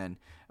yet again.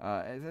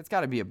 It's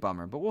got to be a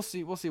bummer, but we'll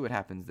see what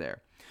happens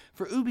there.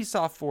 For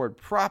Ubisoft Forward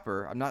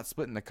proper, I'm not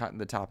splitting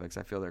the topics.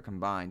 I feel they're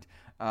combined.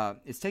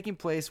 It's taking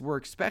place. We're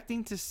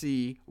expecting to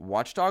see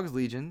Watch Dogs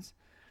Legions,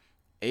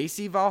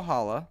 AC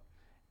Valhalla,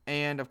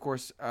 and, of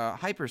course,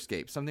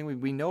 Hyperscape. Something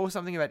we know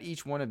something about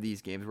each one of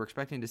these games. We're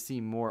expecting to see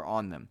more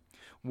on them.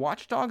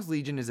 Watch Dogs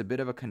Legion is a bit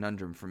of a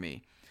conundrum for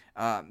me.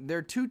 There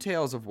are 2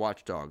 tales of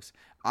Watch Dogs.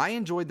 I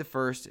enjoyed the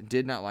first,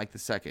 did not like the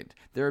second.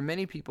 There are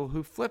many people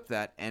who flipped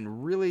that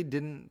and really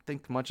didn't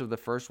think much of the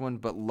first one,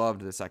 but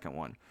loved the second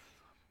one.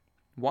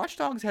 Watch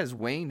Dogs has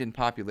waned in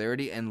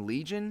popularity, and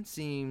Legion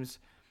seems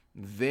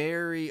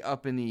very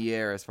up in the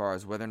air as far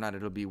as whether or not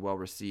it'll be well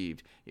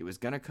received. It was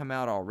going to come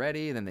out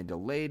already, then they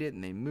delayed it,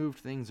 and they moved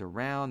things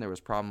around. There was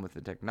problems with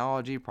the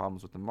technology,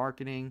 problems with the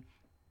marketing.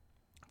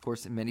 Of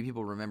course, many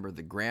people remember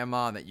the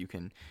grandma that you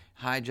can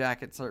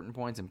hijack at certain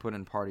points and put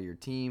in part of your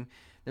team.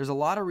 There's a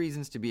lot of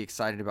reasons to be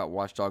excited about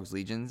Watch Dogs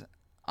Legion.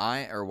 I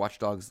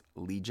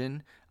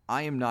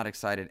am not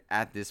excited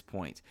at this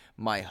point.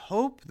 My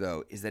hope,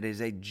 though, is that it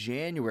is a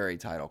January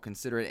title.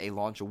 Consider it a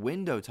launch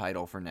window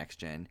title for next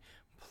gen.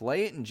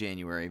 Play it in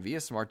January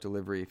via smart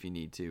delivery if you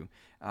need to.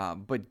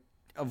 But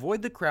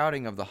avoid the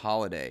crowding of the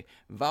holiday.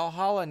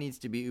 Valhalla needs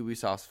to be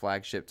Ubisoft's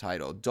flagship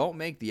title. Don't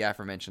make the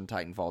aforementioned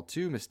Titanfall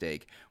 2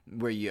 mistake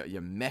where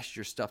you mesh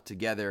your stuff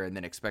together and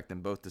then expect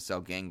them both to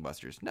sell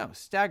gangbusters. No,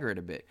 stagger it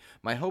a bit.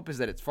 My hope is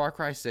that it's Far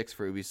Cry 6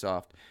 for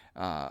Ubisoft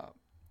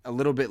a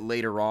little bit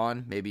later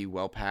on, maybe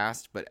well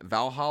past, but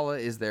Valhalla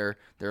is their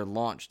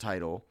launch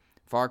title.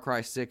 Far Cry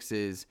 6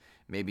 is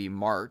maybe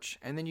March,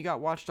 and then you got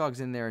Watch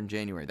Dogs in there in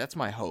January. That's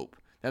my hope.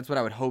 That's what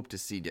I would hope to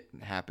see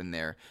happen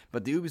there.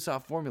 But the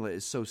Ubisoft formula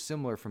is so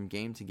similar from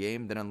game to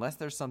game that unless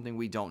there's something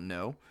we don't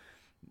know,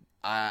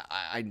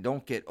 I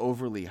don't get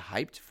overly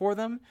hyped for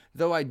them,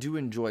 though I do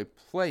enjoy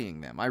playing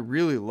them. I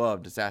really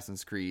loved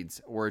Assassin's Creed's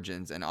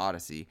Origins and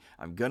Odyssey.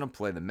 I'm going to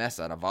play the mess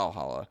out of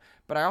Valhalla,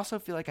 but I also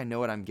feel like I know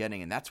what I'm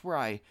getting, and that's where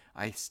I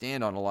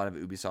stand on a lot of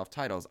Ubisoft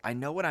titles. I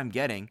know what I'm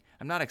getting.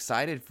 I'm not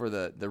excited for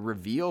the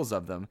reveals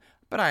of them,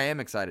 but I am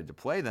excited to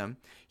play them.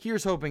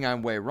 Here's hoping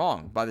I'm way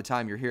wrong. By the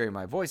time you're hearing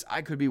my voice,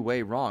 I could be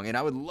way wrong, and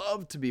I would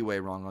love to be way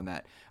wrong on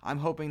that. I'm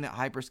hoping that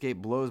Hyperscape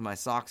blows my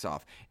socks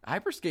off.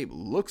 Hyperscape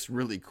looks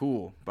really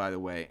cool, by the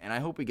way, and I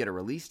hope we get a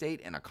release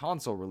date and a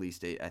console release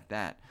date at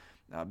that,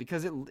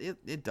 because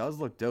it does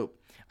look dope.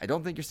 I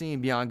don't think you're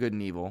seeing Beyond Good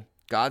and Evil.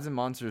 Gods and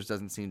Monsters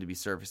doesn't seem to be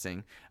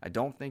surfacing. I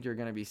don't think you're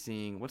going to be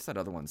seeing, what's that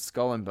other one?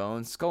 Skull and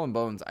Bones. Skull and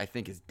Bones, I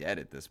think, is dead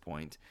at this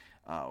point.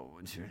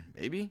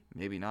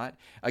 Maybe not.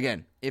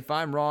 Again, if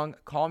I'm wrong,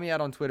 call me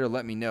out on Twitter.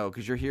 Let me know,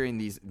 because you're hearing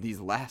these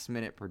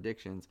last-minute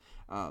predictions.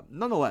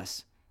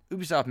 Nonetheless,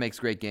 Ubisoft makes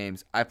great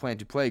games. I plan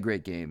to play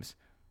great games.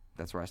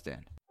 That's where I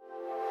stand.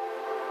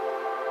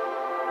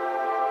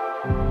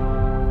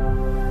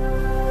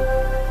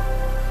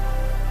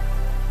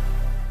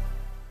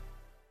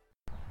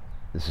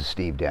 This is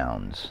Steve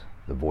Downs,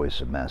 the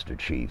voice of Master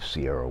Chief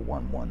Sierra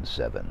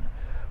 117,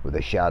 with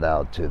a shout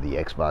out to the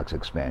Xbox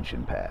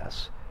Expansion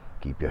Pass.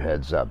 Keep your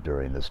heads up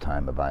during this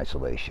time of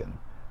isolation.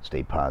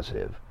 Stay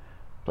positive.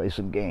 Play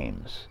some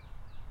games.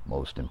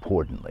 Most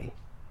importantly,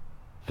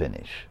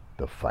 finish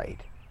the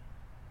fight.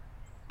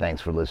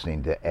 Thanks for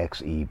listening to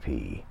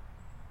XEP.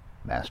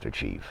 Master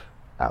Chief,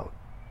 out.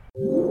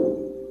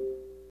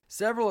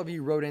 Several of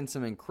you wrote in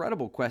some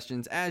incredible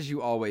questions, as you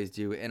always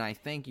do, and I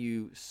thank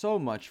you so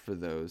much for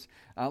those.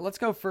 Let's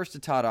go first to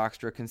Todd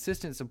Oxtra,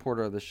 consistent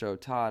supporter of the show.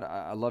 Todd,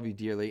 I love you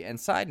dearly. And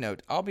side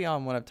note, I'll be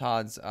on one of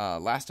Todd's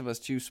Last of Us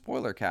 2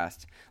 spoiler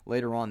casts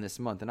later on this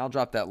month, and I'll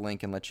drop that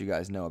link and let you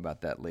guys know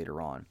about that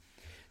later on.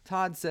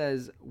 Todd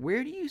says,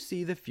 where do you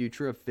see the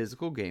future of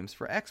physical games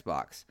for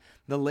Xbox?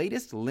 The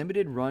latest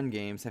limited run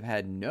games have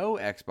had no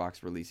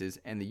Xbox releases,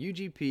 and the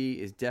UGP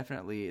is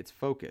definitely its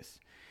focus.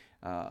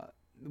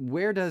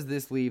 Where does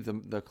this leave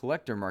the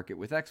collector market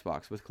with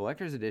Xbox? With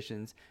collector's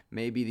editions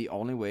may be the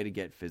only way to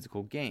get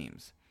physical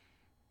games.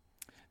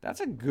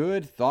 That's a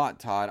good thought,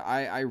 Todd.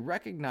 I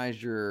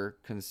recognize your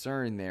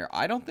concern there.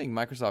 I don't think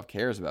Microsoft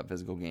cares about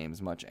physical games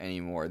much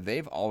anymore.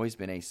 They've always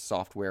been a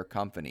software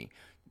company.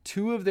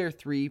 2 of their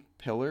 3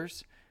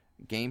 pillars,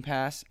 Game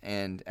Pass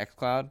and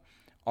xCloud,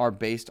 are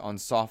based on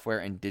software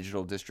and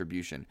digital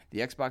distribution. The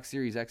Xbox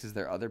Series X is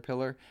their other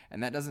pillar,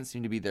 and that doesn't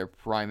seem to be their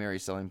primary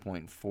selling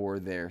point for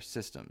their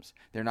systems.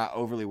 They're not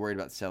overly worried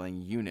about selling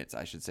units,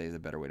 I should say, is a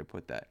better way to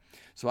put that.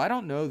 So I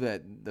don't know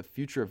that the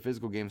future of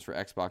physical games for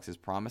Xbox is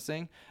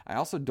promising. I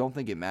also don't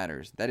think it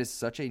matters. That is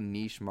such a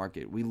niche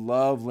market. We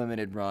love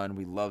limited run.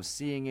 We love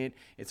seeing it.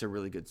 It's a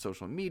really good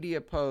social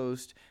media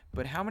post.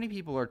 But how many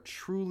people are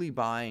truly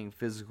buying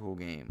physical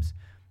games?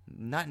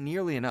 Not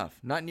nearly enough.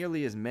 Not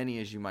nearly as many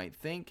as you might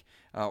think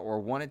or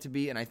want it to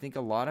be. And I think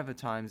a lot of the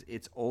times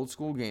it's old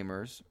school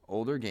gamers,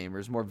 older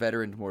gamers, more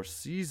veteran, more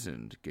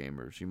seasoned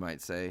gamers, you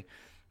might say,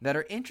 that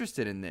are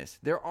interested in this.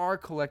 There are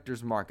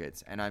collectors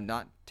markets, and I'm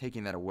not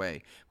taking that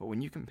away. But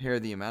when you compare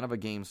the amount of a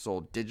game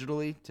sold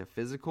digitally to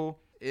physical,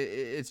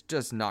 it's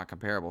just not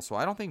comparable. So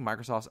I don't think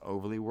Microsoft's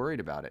overly worried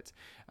about it.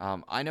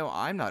 I know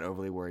I'm not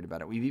overly worried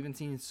about it. We've even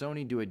seen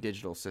Sony do a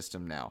digital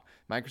system now.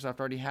 Microsoft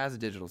already has a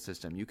digital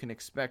system. You can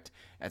expect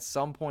at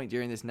some point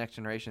during this next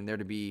generation there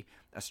to be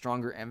a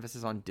stronger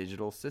emphasis on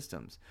digital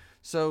systems.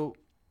 So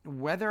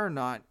whether or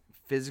not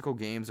physical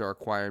games are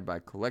acquired by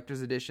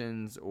collector's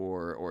editions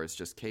or it's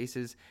just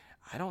cases,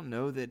 I don't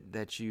know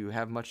that you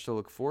have much to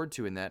look forward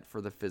to in that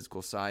for the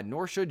physical side,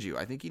 nor should you.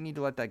 I think you need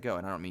to let that go,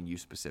 and I don't mean you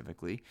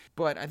specifically,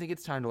 but I think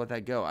it's time to let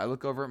that go. I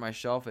look over at my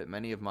shelf at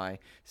many of my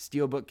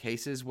Steelbook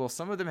cases. Well,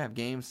 some of them have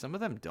games, some of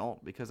them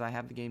don't, because I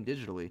have the game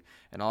digitally,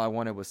 and all I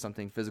wanted was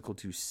something physical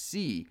to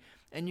see,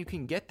 and you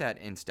can get that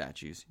in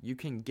statues. You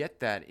can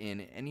get that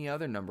in any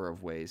other number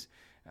of ways.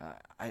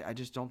 I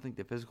just don't think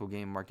the physical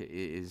game market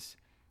is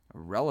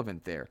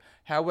relevant there.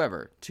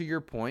 However, to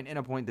your point, and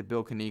a point that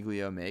Bill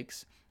Coniglio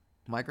makes,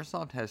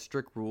 Microsoft has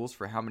strict rules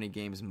for how many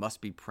games must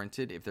be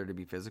printed if they're to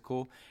be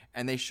physical,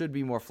 and they should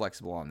be more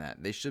flexible on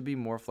that. They should be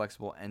more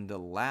flexible and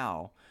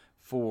allow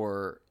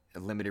for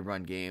limited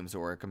run games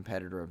or a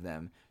competitor of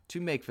them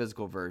to make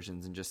physical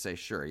versions and just say,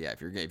 sure, yeah,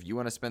 if you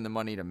want to spend the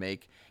money to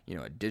make,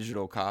 a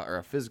digital or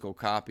a physical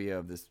copy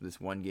of this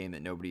one game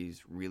that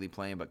nobody's really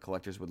playing but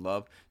collectors would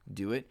love,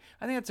 do it.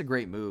 I think that's a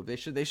great move.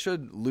 They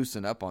should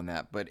loosen up on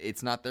that, but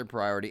it's not their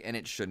priority, and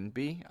it shouldn't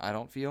be, I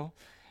don't feel.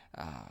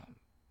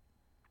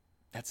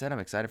 That said, I'm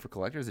excited for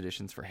collector's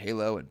editions for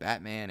Halo and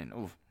Batman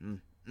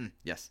and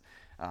yes.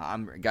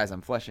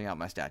 I'm fleshing out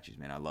my statues,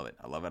 man. I love it.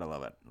 I love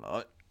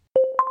it.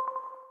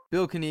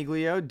 Bill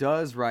Coniglio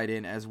does write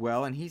in as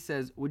well, and he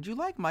says, would you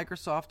like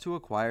Microsoft to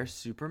acquire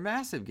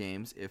Supermassive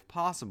Games if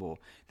possible?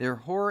 Their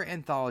horror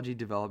anthology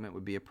development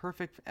would be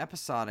perfect for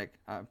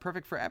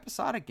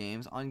episodic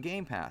games on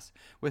Game Pass.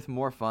 With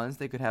more funds,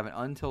 they could have an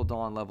Until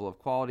Dawn level of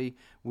quality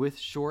with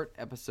short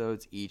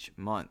episodes each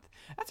month.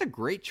 That's a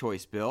great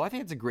choice, Bill. I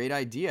think it's a great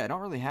idea. I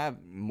don't really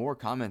have more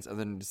comments other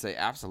than to say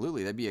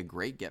absolutely. That'd be a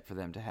great get for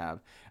them to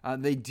have.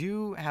 They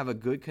do have a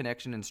good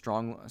connection and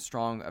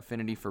strong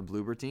affinity for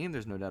Bloober Team.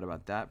 There's no doubt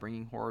about that,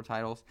 bringing horror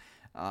titles.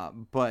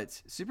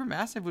 But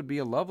Supermassive would be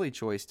a lovely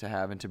choice to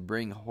have and to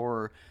bring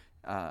horror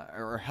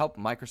or help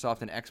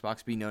Microsoft and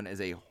Xbox be known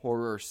as a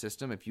horror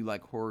system. If you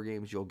like horror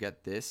games, you'll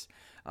get this.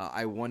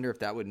 I wonder if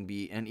that wouldn't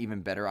be an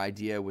even better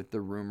idea with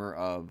the rumor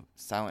of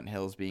Silent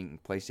Hills being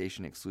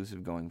PlayStation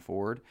exclusive going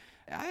forward.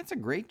 That's a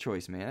great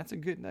choice, man. That's a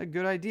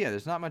good idea.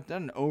 There's not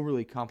an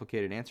overly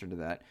complicated answer to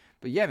that.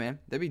 But yeah, man,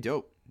 that'd be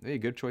dope. That'd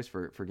be a good choice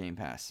for Game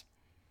Pass.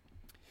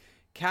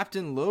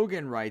 Captain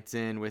Logan writes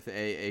in with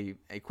a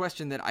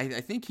question that I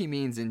think he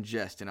means in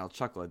jest, and I'll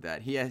chuckle at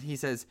that. He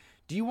says,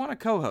 do you want to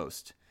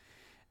co-host?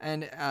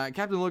 And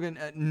Captain Logan,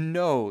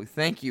 no,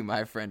 thank you,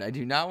 my friend. I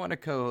do not want to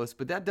co-host,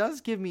 but that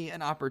does give me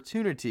an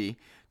opportunity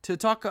to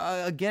talk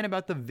again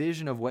about the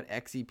vision of what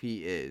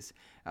XEP is.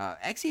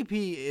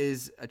 XEP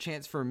is a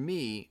chance for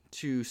me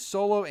to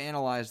solo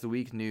analyze the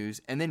week's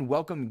news and then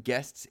welcome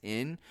guests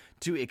in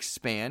to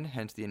expand,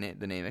 hence the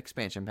name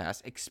Expansion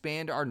Pass,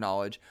 expand our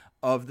knowledge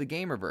of the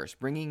Gamerverse,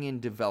 bringing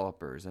in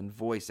developers and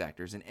voice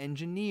actors and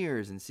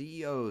engineers and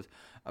CEOs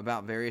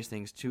about various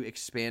things to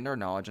expand our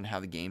knowledge on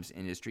how the games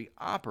industry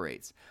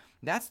operates.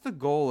 That's the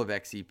goal of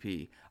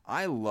XEP.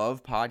 I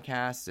love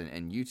podcasts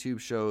and YouTube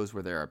shows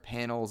where there are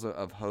panels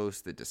of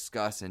hosts that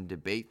discuss and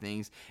debate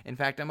things. In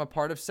fact, I'm a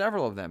part of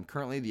several of them.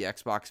 Currently, the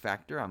Xbox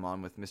Factor, I'm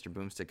on with Mr.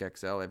 Boomstick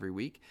XL every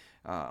week,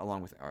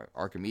 along with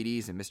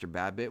Archimedes and Mr.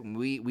 Babbitt.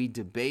 We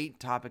debate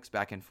topics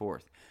back and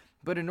forth.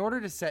 But in order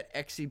to set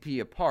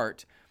XEP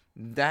apart,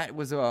 that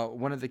was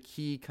one of the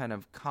key kind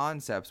of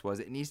concepts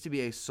was it needs to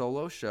be a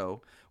solo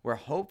show where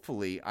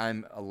hopefully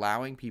I'm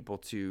allowing people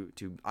to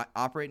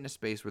operate in a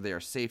space where they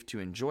are safe to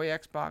enjoy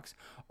Xbox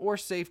or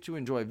safe to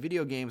enjoy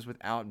video games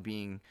without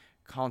being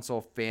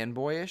console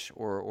fanboyish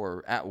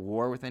or at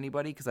war with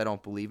anybody, because I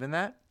don't believe in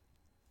that.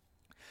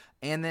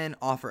 And then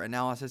offer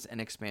analysis and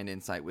expand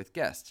insight with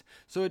guests.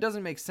 So it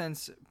doesn't make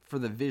sense for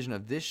the vision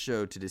of this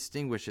show to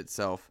distinguish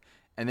itself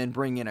and then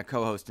bring in a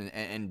co-host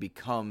and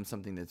become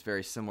something that's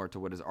very similar to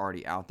what is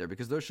already out there,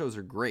 because those shows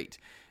are great.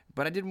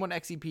 But I didn't want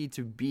XEP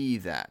to be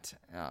that.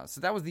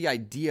 So that was the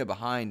idea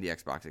behind the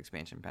Xbox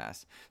Expansion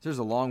Pass. So there's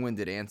a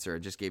long-winded answer.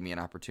 It just gave me an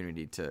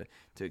opportunity to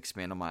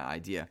expand on my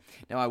idea.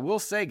 Now, I will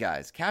say,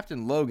 guys,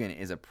 Captain Logan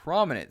is a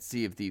prominent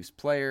Sea of Thieves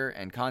player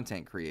and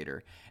content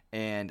creator,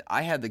 and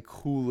I had the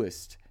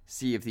coolest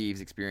Sea of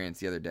Thieves experience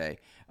the other day.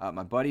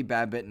 My buddy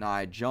Babbitt and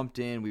I jumped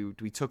in.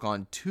 We took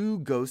on 2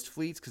 ghost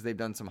fleets because they've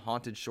done some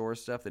Haunted Shore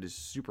stuff that is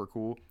super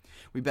cool.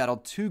 We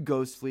battled 2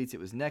 ghost fleets. It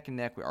was neck and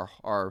neck.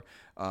 Our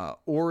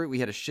Ori, we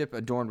had a ship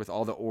adorned with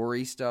all the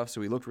Ori stuff, so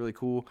we looked really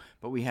cool.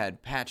 But we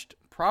had patched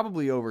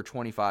probably over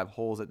 25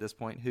 holes at this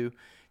point.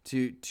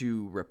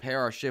 To repair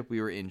our ship, we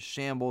were in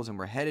shambles, and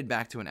we're headed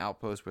back to an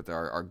outpost with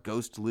our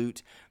ghost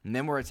loot, and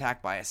then we're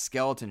attacked by a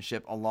skeleton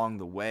ship along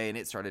the way, and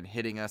it started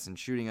hitting us and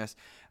shooting us,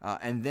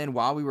 and then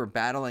while we were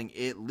battling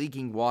it,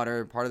 leaking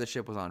water, part of the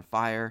ship was on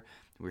fire,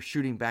 we were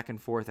shooting back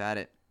and forth at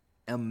it.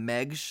 A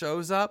Meg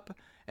shows up,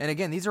 and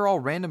again, these are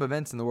all random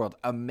events in the world.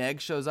 A Meg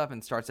shows up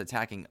and starts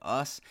attacking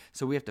us,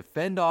 so we have to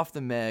fend off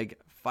the Meg,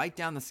 fight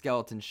down the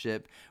skeleton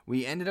ship.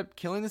 We ended up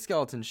killing the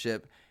skeleton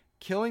ship,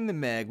 killing the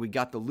Meg. We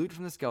got the loot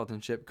from the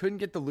skeleton ship. Couldn't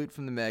get the loot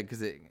from the Meg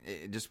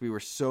because we were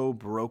so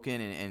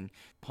broken and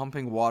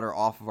pumping water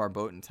off of our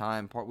boat in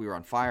time. We were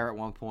on fire at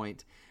one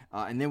point.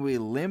 And then we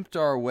limped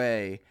our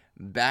way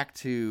back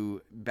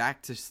to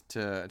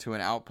an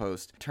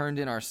outpost, turned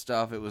in our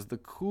stuff. It was the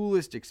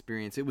coolest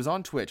experience. It was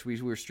on Twitch.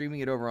 We were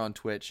streaming it over on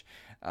Twitch,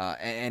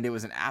 and it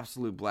was an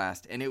absolute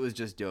blast. And it was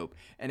just dope.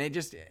 And it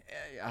just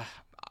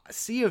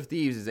Sea of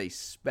Thieves is a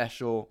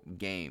special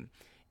game.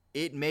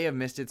 It may have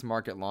missed its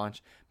market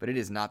launch, but it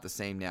is not the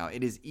same now.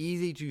 It is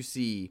easy to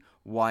see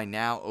why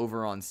now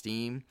over on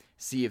Steam,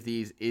 Sea of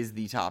Thieves is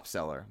the top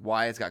seller.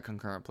 Why it's got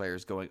concurrent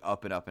players going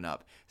up and up and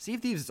up. Sea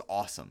of Thieves is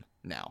awesome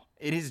now.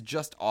 It is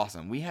just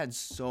awesome. We had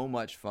so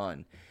much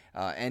fun.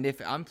 And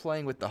if I'm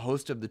playing with the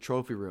host of the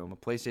Trophy Room, a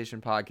PlayStation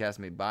podcast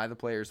made by the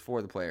players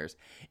for the players,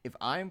 if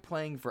I'm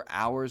playing for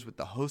hours with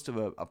the host of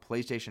a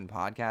PlayStation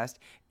podcast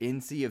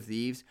in Sea of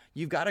Thieves,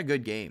 you've got a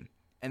good game.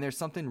 And there's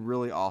something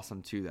really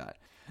awesome to that.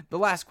 The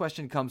last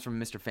question comes from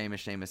Mr.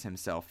 Famous Seamus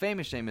himself.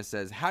 Famous Seamus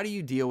says, how do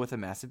you deal with a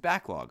massive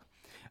backlog?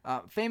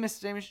 Famous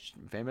Seamus,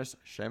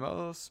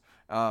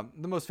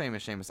 the most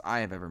famous Seamus I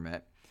have ever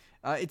met.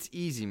 It's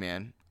easy,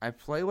 man. I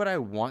play what I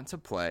want to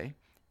play,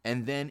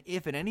 and then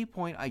if at any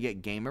point I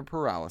get gamer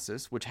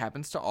paralysis, which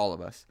happens to all of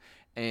us,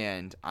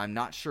 and I'm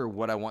not sure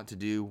what I want to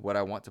do, what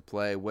I want to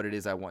play, what it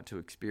is I want to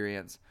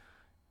experience,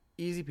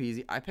 easy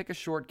peasy, I pick a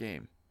short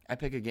game. I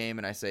pick a game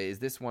and I say, is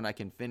this one I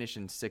can finish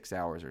in 6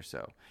 hours or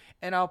so?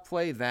 And I'll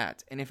play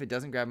that. And if it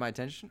doesn't grab my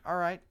attention, all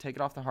right, take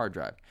it off the hard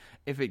drive.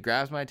 If it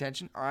grabs my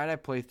attention, all right, I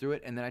play through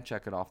it and then I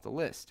check it off the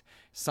list.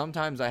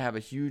 Sometimes I have a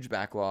huge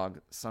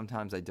backlog,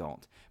 sometimes I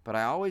don't. But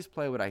I always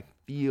play what I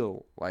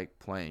feel like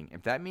playing.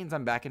 If that means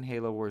I'm back in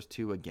Halo Wars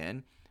 2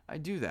 again, I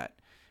do that.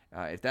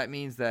 If that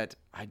means that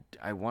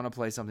I want to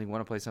play something,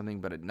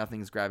 but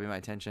nothing's grabbing my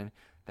attention,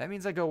 that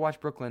means I go watch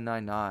Brooklyn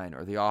Nine-Nine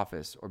or The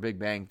Office or Big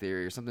Bang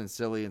Theory or something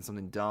silly and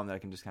something dumb that I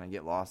can just kind of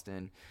get lost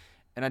in.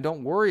 And I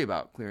don't worry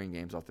about clearing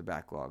games off the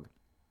backlog.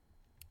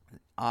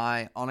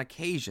 I, on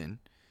occasion,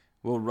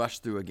 will rush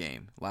through a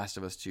game. Last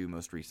of Us 2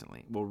 most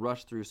recently. We'll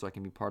rush through so I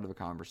can be part of a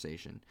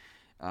conversation.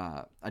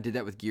 I did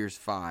that with Gears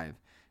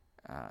 5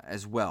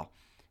 as well.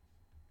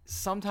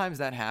 Sometimes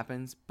that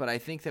happens, but I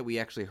think that we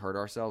actually hurt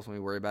ourselves when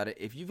we worry about it.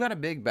 If you've got a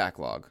big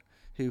backlog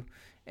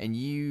and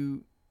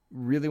you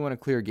really want to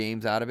clear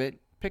games out of it,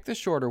 pick the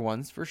shorter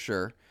ones for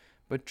sure,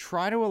 but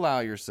try to allow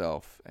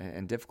yourself,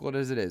 and difficult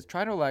as it is,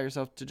 try to allow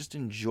yourself to just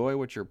enjoy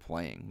what you're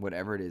playing,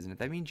 whatever it is. And if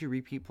that means you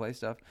repeat play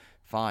stuff,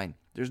 fine.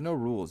 There's no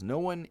rules. No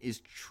one is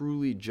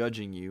truly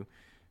judging you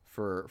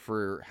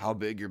for how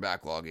big your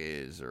backlog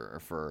is or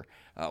for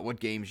what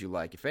games you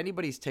like. If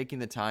anybody's taking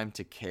the time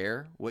to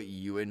care what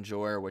you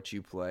enjoy or what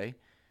you play,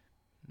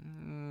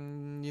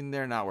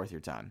 they're not worth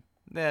your time.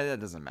 That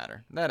doesn't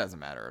matter. That doesn't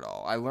matter at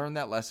all. I learned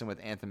that lesson with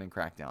Anthem and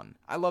Crackdown.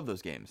 I love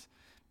those games.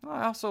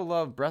 I also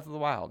love Breath of the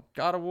Wild,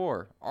 God of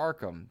War,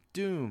 Arkham,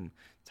 Doom,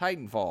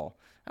 Titanfall.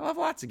 I love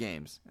lots of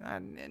games.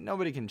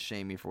 Nobody can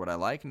shame me for what I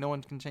like. No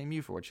one can shame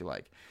you for what you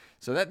like.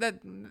 So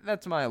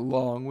that's my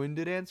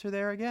long-winded answer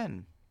there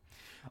again.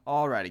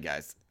 Alrighty,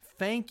 guys.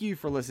 thank you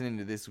for listening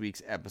to this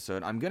week's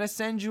episode. I'm going to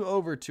send you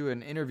over to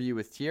an interview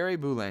with Thierry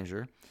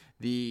Boulanger,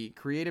 the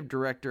creative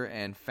director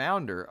and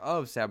founder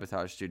of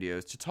Sabotage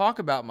Studios, to talk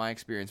about my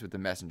experience with The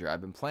Messenger.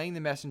 I've been playing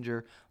The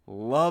Messenger,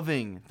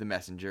 loving The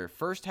Messenger.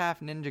 First half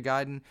Ninja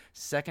Gaiden,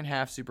 second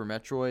half Super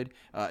Metroid.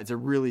 It's a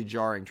really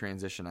jarring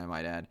transition, I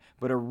might add,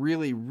 but a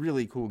really,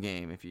 really cool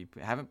game. If you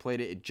haven't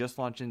played it, it just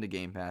launched into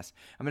Game Pass.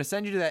 I'm going to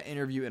send you to that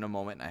interview in a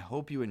moment, and I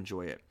hope you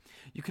enjoy it.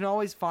 You can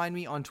always find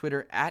me on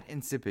Twitter at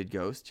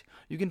InsipidGhost.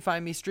 You can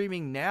find me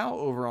streaming now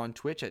over on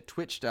Twitch at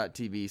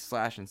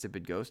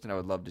twitch.tv/InsipidGhost, and I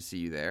would love to see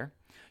you there.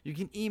 You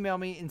can email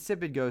me,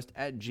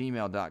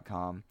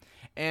 insipidghost@gmail.com.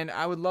 And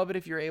I would love it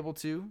if you're able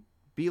to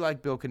be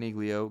like Bill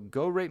Caniglio,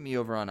 go rate me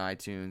over on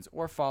iTunes,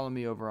 or follow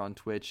me over on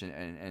Twitch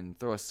and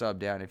throw a sub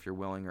down if you're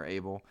willing or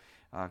able,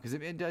 because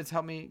it does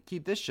help me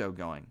keep this show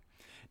going.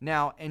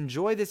 Now,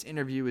 enjoy this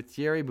interview with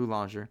Thierry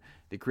Boulanger,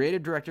 the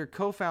creative director,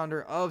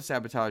 co-founder of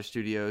Sabotage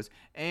Studios,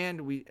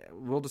 and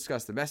we'll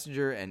discuss The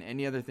Messenger and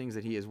any other things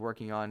that he is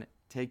working on.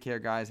 Take care,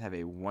 guys. Have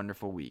a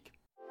wonderful week.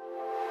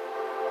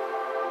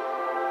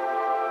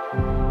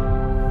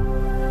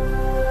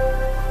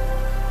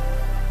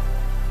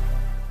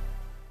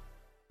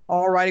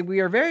 Alrighty,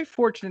 we are very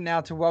fortunate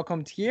now to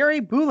welcome Thierry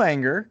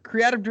Boulanger,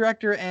 creative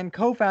director and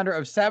co-founder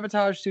of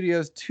Sabotage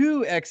Studios,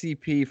 to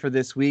XEP for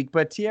this week.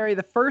 But Thierry,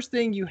 the first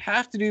thing you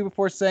have to do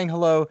before saying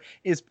hello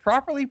is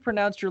properly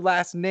pronounce your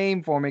last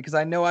name for me, because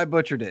I know I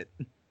butchered it.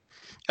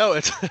 Oh,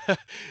 it's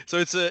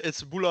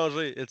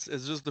boulanger. It's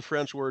just the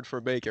French word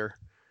for baker.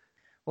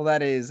 Well,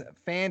 that is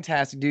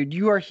fantastic, dude.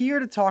 You are here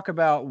to talk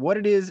about what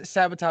it is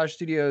Sabotage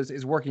Studios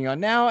is working on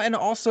now, and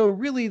also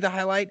really the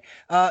highlight,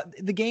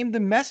 the game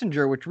The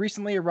Messenger, which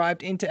recently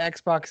arrived into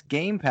Xbox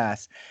Game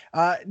Pass.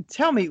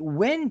 Tell me,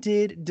 when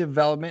did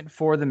development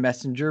for The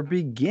Messenger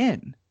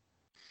begin?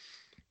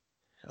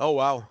 Oh,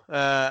 wow.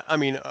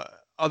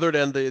 Other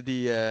than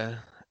the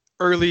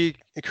early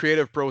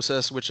creative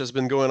process, which has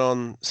been going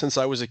on since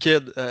I was a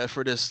kid,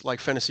 for this like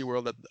fantasy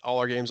world that all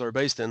our games are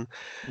based in.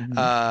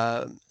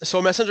 Mm-hmm.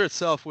 So Messenger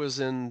itself was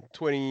in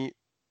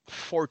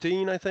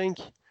 2014, I think.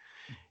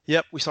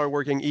 Yep, we started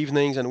working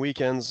evenings and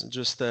weekends,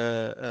 just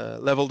a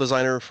level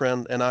designer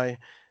friend and I,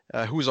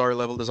 who's our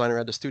level designer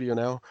at the studio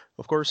now,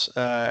 of course.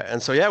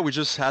 And so, yeah, we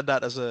just had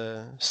that as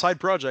a side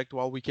project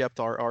while we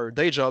kept our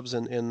day jobs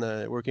in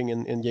working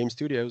in game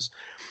studios.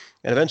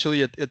 And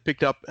eventually it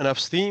picked up enough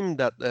steam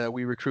that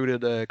we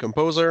recruited a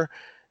composer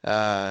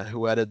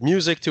who added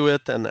music to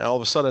it, and all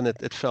of a sudden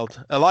it felt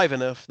alive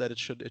enough that it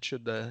should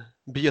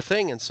be a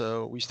thing. And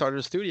so we started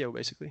a studio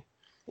basically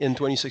in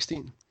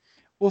 2016.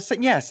 Well,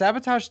 yeah,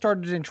 Sabotage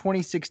started in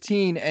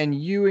 2016,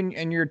 and you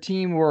and your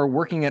team were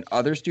working at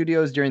other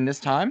studios during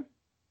this time?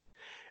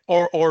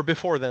 Or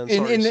before then,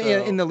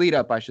 in the lead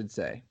up, I should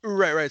say.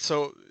 Right.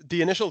 So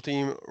the initial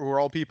team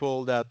were all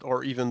people that,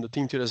 or even the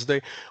team to this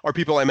day, are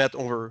people I met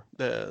over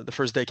the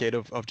first decade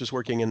of just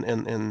working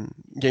in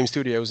game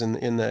studios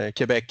in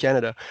Quebec,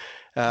 Canada.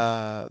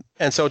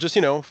 And so just,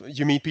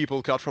 you meet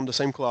people cut from the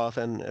same cloth,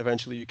 and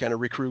eventually you kind of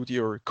recruit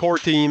your core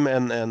team,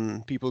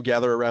 and people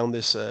gather around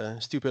this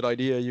stupid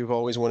idea you've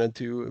always wanted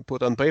to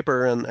put on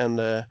paper, and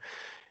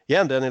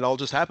then it all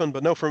just happened.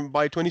 But no,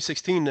 by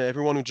 2016,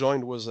 everyone who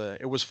joined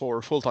was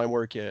for full-time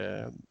work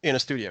in a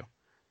studio.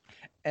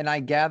 And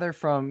I gather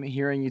from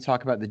hearing you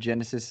talk about the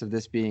genesis of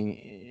this being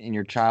in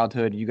your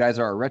childhood, you guys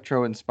are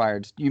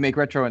you make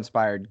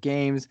retro-inspired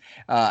games.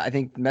 I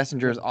think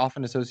Messenger is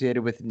often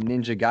associated with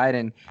Ninja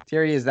Gaiden.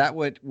 Thierry, is that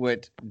what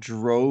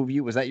drove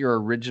you? Was that your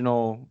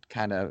original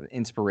kind of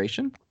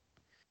inspiration?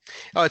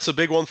 Oh, it's a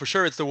big one for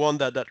sure. It's the one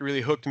that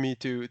really hooked me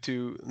to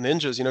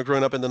ninjas.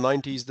 Growing up in the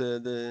 90s,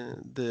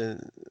 the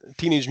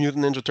Teenage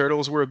Mutant Ninja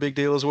Turtles were a big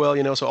deal as well.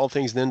 So all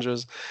things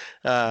ninjas.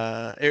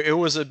 It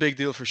was a big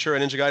deal for sure.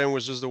 And Ninja Gaiden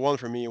was just the one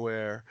for me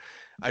where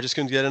I just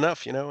couldn't get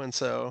enough. And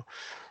so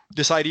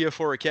this idea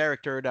for a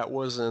character that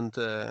wasn't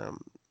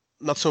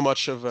not so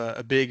much of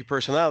a big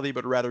personality,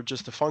 but rather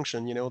just a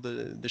function,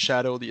 the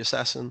shadow, the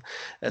assassin.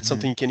 That's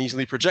something you can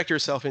easily project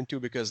yourself into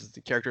because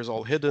the character is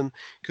all hidden,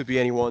 could be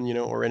anyone,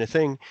 or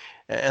anything.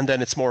 And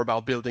then it's more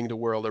about building the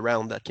world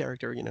around that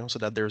character, so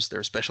that there's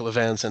special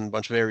events and a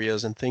bunch of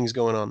areas and things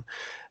going on.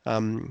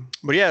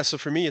 But yeah, so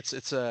for me,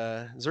 it's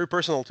very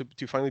personal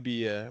to finally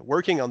be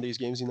working on these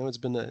games. It's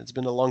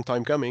been a long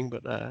time coming,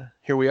 but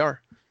here we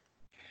are.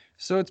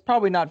 So it's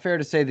probably not fair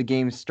to say the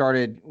game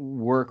started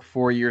work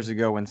 4 years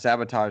ago when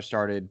Sabotage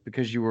started,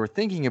 because you were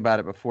thinking about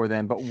it before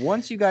then. But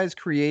once you guys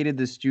created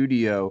the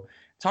studio,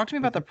 talk to me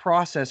about the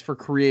process for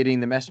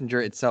creating the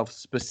Messenger itself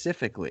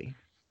specifically.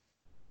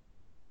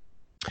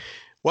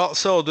 Well,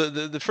 so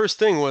the first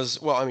thing was,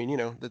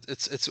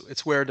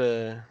 it's where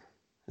the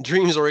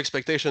dreams or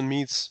expectation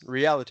meets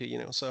reality,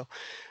 So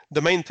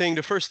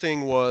the first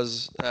thing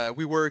was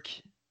we work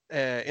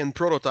in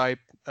prototype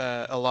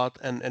a lot,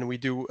 and we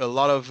do a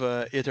lot of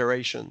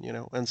iteration,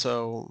 and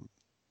so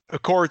a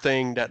core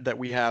thing that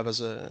we have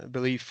as a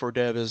belief for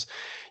dev is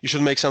you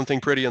should make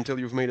something pretty until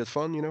you've made it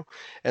fun,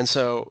 and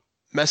so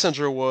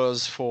Messenger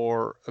was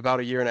for about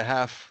a year and a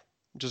half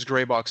just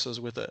gray boxes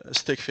with a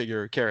stick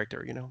figure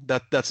character.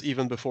 That's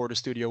even before the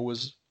studio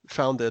was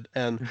founded.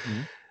 And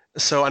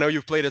so I know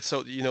you've played it.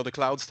 So the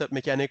cloud step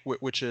mechanic,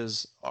 which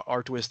is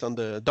our twist on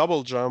the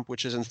double jump,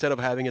 which is instead of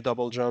having a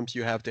double jump,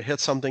 you have to hit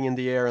something in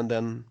the air, and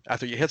then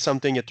after you hit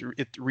something, it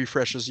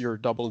refreshes your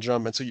double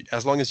jump. And so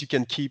as long as you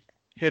can keep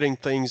hitting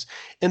things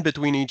in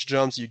between each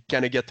jumps, you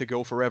kind of get to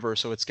go forever.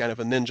 So it's kind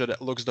of a ninja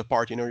that looks the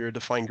part, you're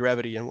defying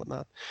gravity and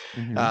whatnot.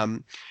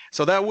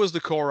 So that was the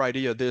core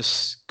idea,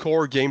 this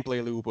core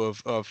gameplay loop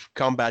of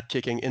combat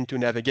kicking into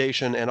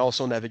navigation, and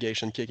also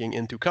navigation kicking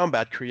into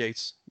combat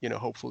creates,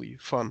 hopefully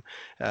fun.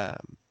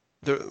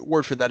 The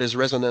word for that is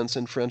resonance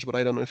in French, but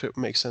I don't know if it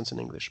makes sense in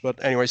English.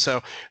 But anyway,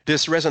 so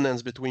this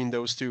resonance between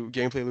those two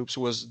gameplay loops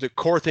was the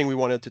core thing we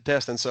wanted to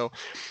test. And so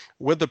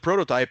with the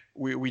prototype,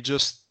 we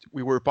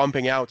were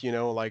pumping out,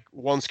 like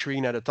one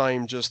screen at a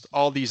time, just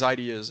all these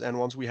ideas. And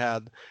once we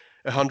had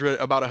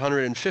about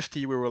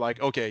 150, we were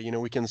like, okay,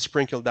 we can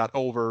sprinkle that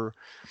over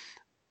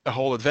a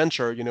whole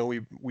adventure.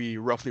 We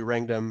roughly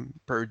ranked them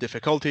per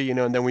difficulty,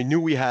 and then we knew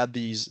we had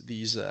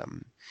these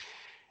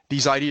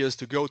ideas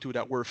to go to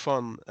that were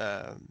fun,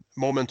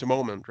 moment to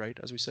moment, right,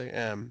 as we say,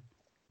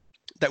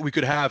 that we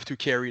could have to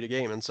carry the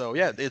game. And so,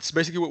 yeah, it's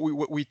basically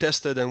what we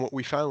tested, and what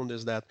we found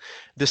is that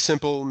this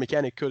simple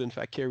mechanic could, in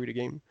fact, carry the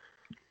game.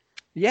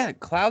 Yeah,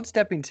 cloud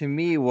stepping to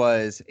me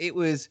was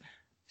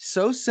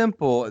so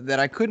simple that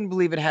I couldn't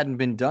believe it hadn't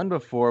been done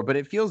before, but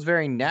it feels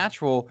very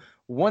natural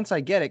once I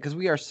get it, because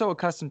we are so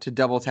accustomed to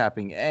double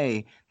tapping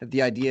A that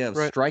the idea of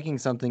striking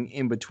something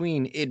in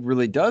between, it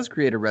really does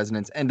create a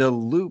resonance and a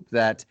loop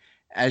that,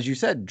 as you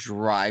said,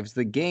 drives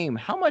the game.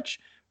 How much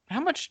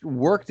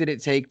work did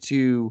it take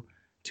to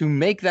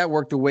make that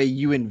work the way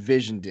you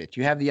envisioned it?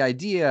 You have the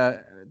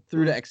idea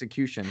through to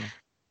execution.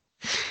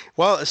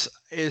 Well,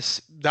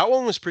 that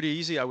one was pretty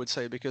easy, I would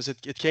say, because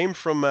it came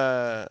from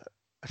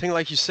I think,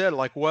 like you said,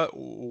 like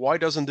why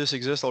doesn't this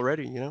exist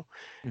already?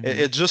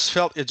 It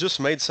just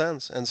made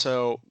sense. And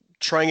so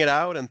trying it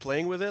out and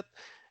playing with it,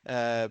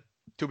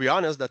 to be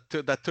honest,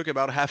 that took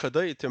about half a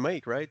day to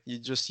make, right? You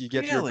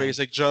get your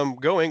basic jump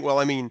going. Well,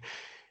 I mean,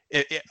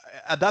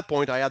 at that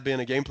point, I had been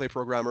a gameplay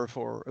programmer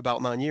for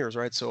about 9 years,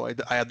 right? So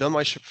I had done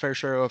my fair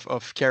share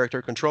of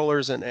character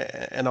controllers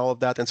and all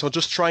of that. And so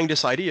just trying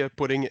this idea,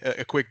 putting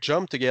a quick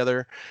jump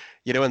together,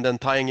 and then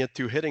tying it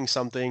to hitting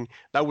something,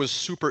 that was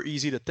super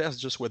easy to test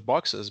just with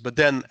boxes. But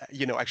then,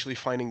 actually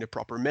finding the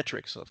proper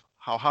metrics of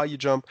how high you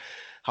jump,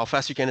 how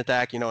fast you can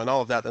attack, and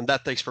all of that. And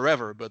that takes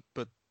forever. But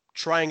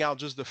trying out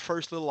just the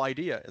first little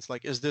idea, it's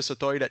like, is this a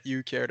toy that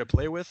you care to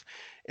play with?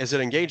 Is it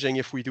engaging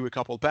if we do a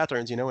couple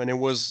patterns? And it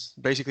was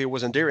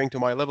endearing to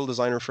my level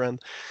designer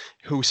friend,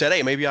 who said,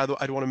 hey, maybe I'd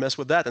want to mess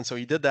with that. And so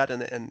he did that,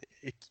 and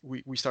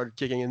we started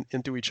kicking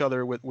into each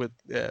other with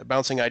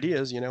bouncing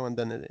ideas, and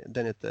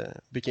then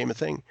it became a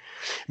thing.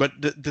 But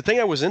the thing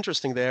that was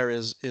interesting there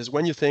is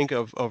when you think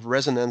of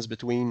resonance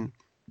between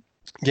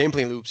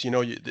gameplay loops,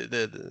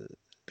 the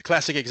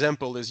classic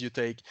example is you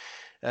take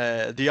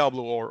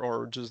Diablo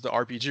or just the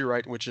RPG,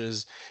 right? Which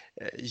is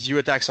you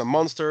attack some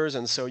monsters,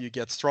 and so you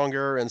get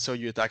stronger, and so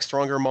you attack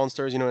stronger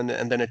monsters, and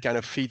then it kind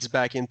of feeds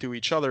back into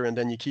each other, and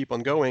then you keep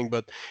on going.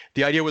 But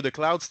the idea with the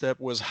cloud step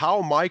was,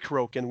 how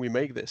micro can we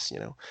make this?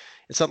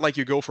 It's not like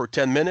you go for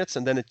 10 minutes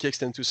and then it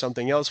kicks into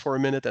something else for a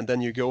minute, and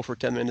then you go for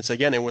 10 minutes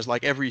again. It was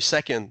like every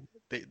second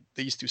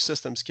these two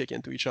systems kick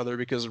into each other,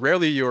 because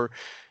rarely you're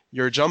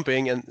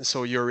jumping, and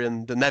so you're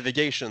in the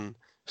navigation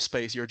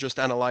space. You're just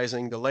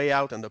analyzing the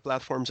layout and the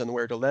platforms and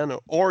where to land,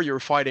 or you're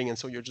fighting, and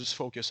so you're just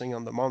focusing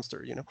on the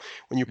monster.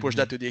 When you push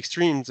that to the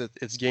extremes,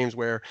 it's games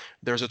where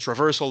there's a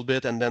traversal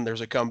bit, and then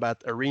there's a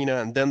combat arena,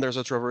 and then there's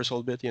a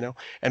traversal bit.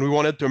 And we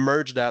wanted to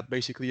merge that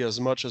basically as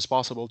much as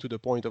possible, to the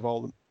point of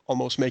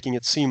almost making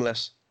it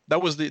seamless.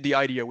 That was the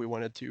idea we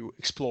wanted to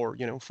explore,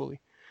 fully.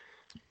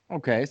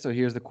 Okay, so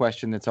here's the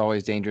question that's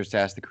always dangerous to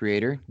ask the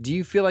creator. Do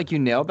you feel like you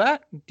nailed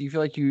that? Do you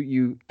feel like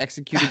you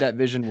executed that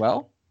vision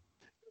well?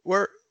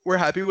 We're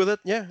happy with it.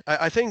 Yeah,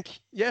 I think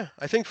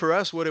for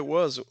us, what it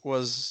was,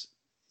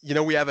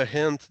 we have a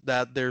hint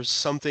that there's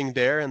something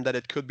there and that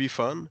it could be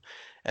fun,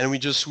 and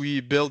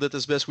we build it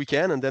as best we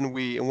can, and then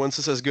once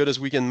it's as good as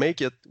we can make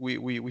it,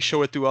 we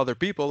show it to other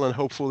people, and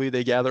hopefully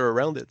they gather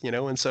around it,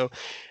 and so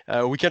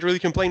we can't really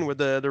complain with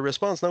the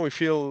response. Now we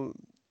feel,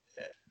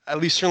 at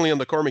least certainly on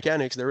the core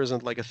mechanics, there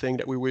isn't like a thing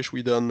that we wish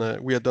we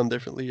had done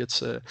differently.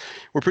 It's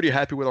we're pretty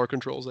happy with our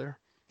controls there.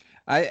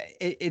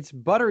 It's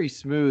buttery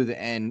smooth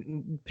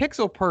and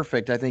pixel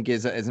perfect, I think,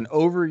 is an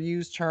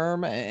overused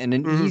term and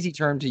an easy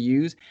term to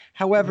use.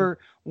 However,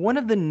 one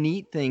of the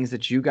neat things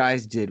that you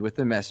guys did with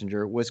the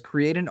Messenger was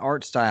create an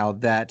art style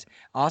that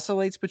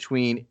oscillates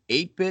between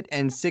 8-bit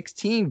and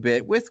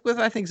 16-bit with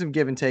I think some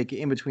give and take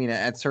in between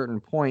at certain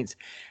points.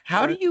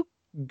 How do you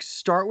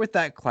start with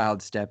that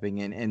cloud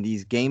stepping and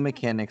these game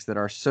mechanics that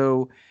are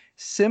so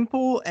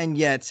simple, and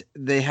yet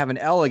they have an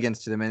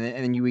elegance to them, and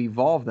then you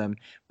evolve them,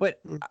 but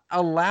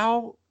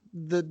allow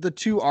the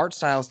two art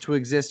styles to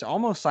exist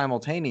almost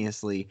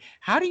simultaneously?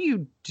 How do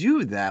you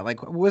do that?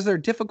 Like, was there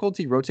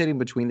difficulty rotating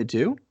between the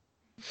two?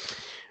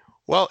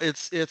 Well,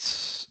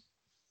 it's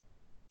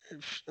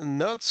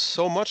Not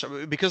so much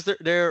because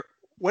they're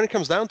when it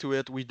comes down to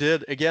it, we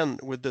did again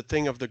with the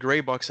thing of the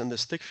gray box and the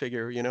stick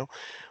figure,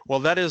 well,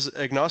 that is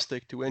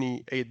agnostic to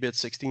any 8-bit,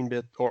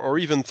 16-bit, or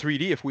even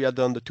 3D if we had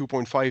done the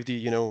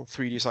 2.5D,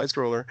 3D side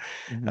scroller,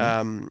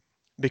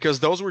 because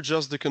those were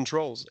just the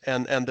controls.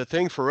 And the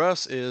thing for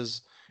us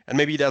is, and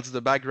maybe that's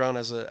the background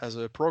as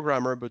a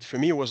programmer, but for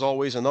me it was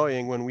always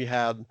annoying when we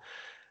had,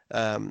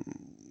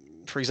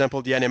 for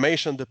example, the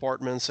animation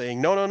department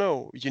saying,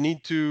 no, you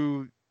need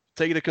to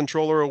take the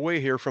controller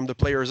away here from the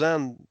player's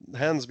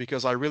hands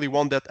because I really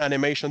want that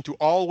animation to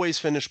always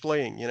finish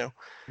playing,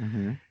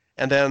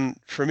 And then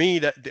for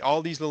me,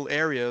 all these little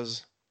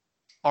areas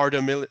are the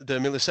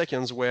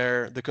milliseconds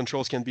where the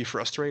controls can be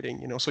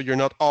frustrating, so you're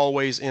not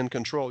always in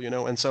control,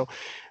 And so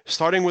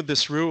starting with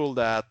this rule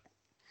that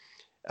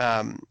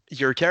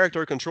your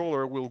character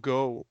controller will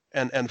go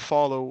and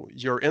follow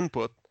your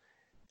input,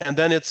 and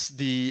then it's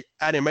the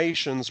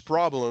animation's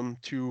problem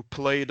to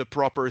play the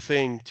proper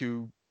thing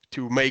to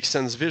make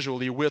sense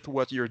visually with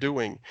what you're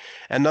doing,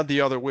 and not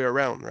the other way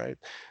around, right?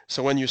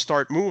 So when you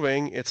start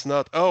moving, it's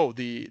not,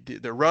 the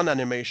run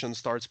animation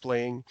starts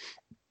playing,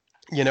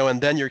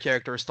 and then your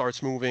character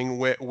starts moving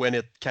when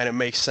it kind of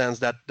makes sense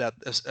that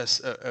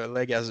a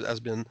leg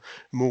has been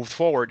moved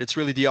forward. It's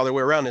really the other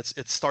way around.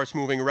 It starts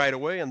moving right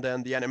away, and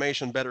then the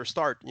animation better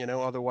start,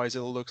 otherwise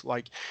it'll look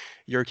like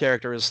your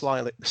character is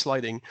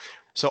sliding.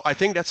 So I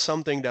think that's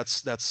something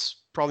that's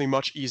probably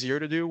much easier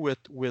to do with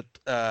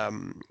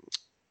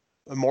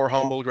more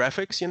humble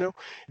graphics,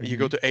 You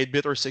go to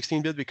 8-bit or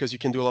 16-bit because you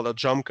can do a lot of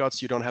jump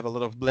cuts. You don't have a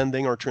lot of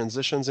blending or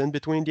transitions in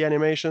between the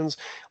animations.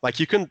 Like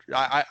you can,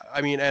 I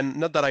mean, and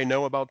not that I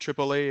know about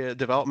AAA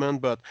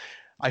development, but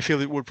I feel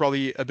it would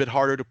probably a bit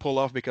harder to pull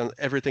off because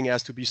everything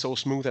has to be so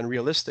smooth and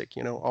realistic,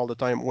 all the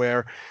time,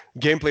 where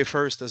gameplay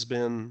first has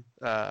been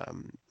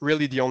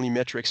really the only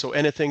metric. So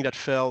anything that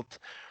felt,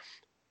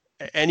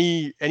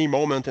 any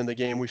moment in the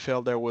game we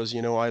felt there was,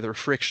 either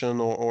friction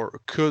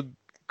or could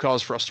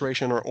cause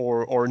frustration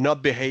or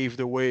not behave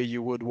the way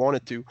you would want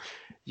it to,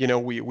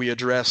 we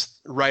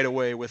addressed right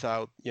away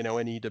without,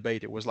 any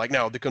debate. It was like,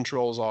 no, the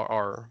controls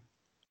are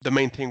the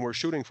main thing we're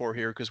shooting for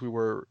here, because we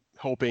were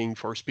hoping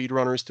for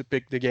speedrunners to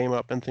pick the game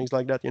up and things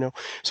like that,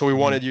 So we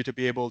wanted you to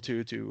be able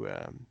to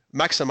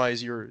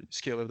maximize your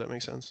skill, if that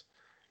makes sense.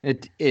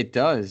 It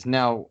does.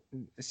 Now,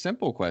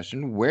 simple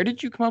question: where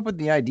did you come up with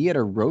the idea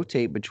to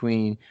rotate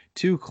between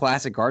two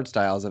classic art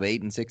styles of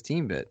 8 and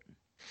 16-bit?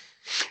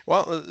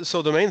 Well,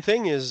 so the main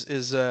thing is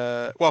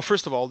well,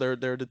 first of all,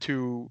 they're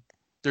two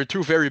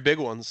very big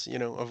ones,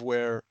 of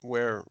where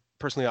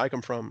personally I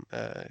come from,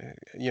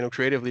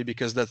 creatively,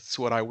 because that's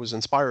what I was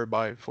inspired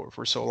by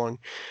for so long.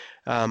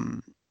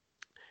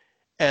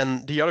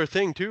 And the other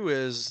thing too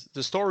is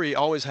the story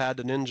always had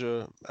the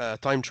ninja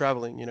time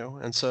traveling,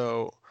 and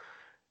so.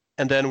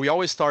 And then we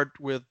always start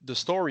with the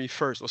story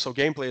first. So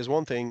gameplay is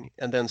one thing,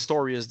 and then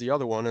story is the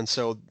other one. And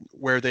so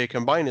where they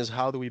combine is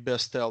how do we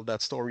best tell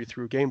that story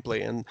through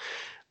gameplay? And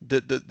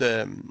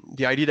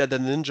the idea that the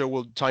ninja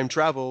will time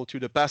travel to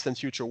the past and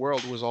future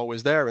world was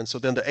always there. And so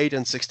then the 8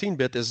 and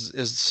 16-bit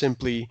is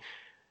simply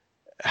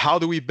how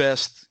do we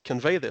best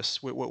convey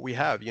this with what we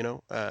have?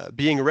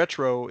 Being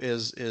retro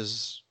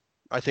is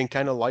I think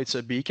kind of lights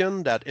a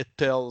beacon that it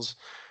tells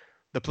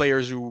the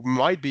players who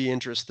might be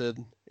interested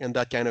in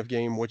that kind of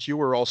game what you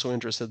were also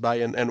interested by,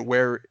 and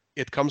where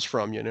it comes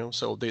from,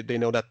 so they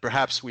know that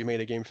perhaps we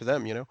made a game for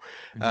them,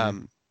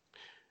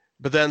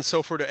 But then,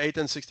 so for the 8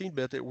 and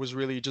 16-bit, it was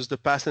really just the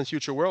past and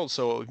future world.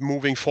 So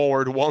moving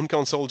forward one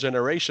console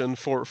generation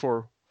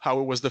for how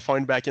it was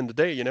defined back in the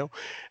day,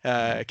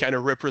 kind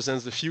of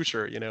represents the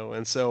future,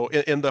 And so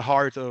in the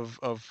heart of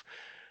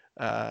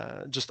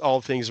just all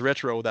things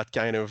retro, that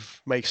kind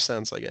of makes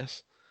sense, I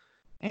guess.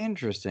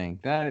 Interesting.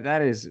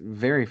 That is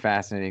very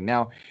fascinating.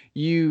 Now,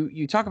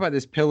 you talk about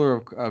this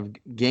pillar of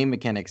game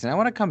mechanics, and I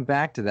want to come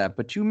back to that.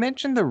 But you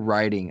mentioned the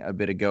writing a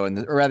bit ago,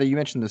 or rather, you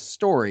mentioned the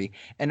story,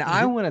 and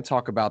I want to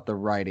talk about the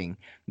writing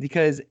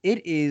because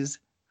it is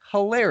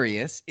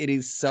hilarious. It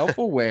is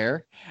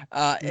self-aware,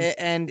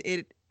 and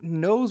it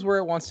knows where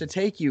it wants to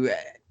take you.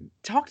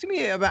 Talk to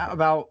me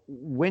about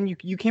when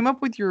you came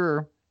up with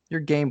your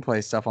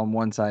gameplay stuff on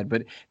one side,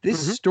 but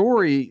this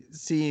story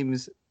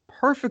seems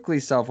perfectly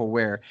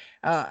self-aware.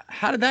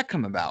 How did that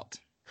come about?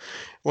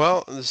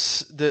 Well,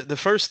 the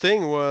first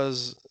thing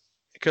was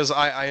because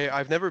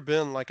I've never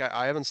been like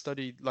I haven't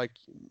studied, like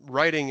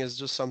writing is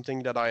just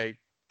something that I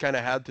kind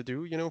of had to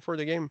do, for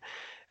the game,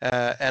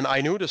 and I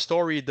knew the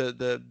story,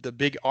 the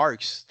big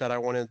arcs that I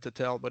wanted to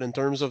tell, but in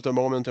terms of the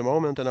moment to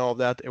moment and all of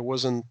that, it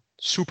wasn't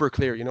super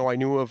clear. I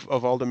knew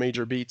of all the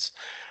major beats,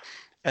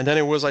 and then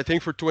it was, I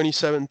think, for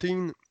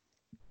 2017.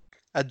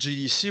 At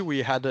GDC,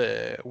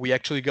 we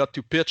actually got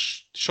to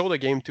show the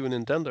game to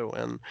Nintendo,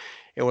 and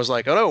it was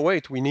like, oh no,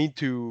 wait, we need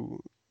to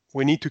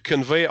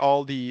convey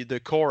all the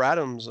core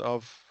atoms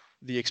of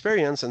the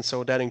experience, and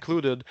so that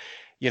included,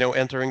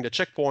 entering the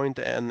checkpoint,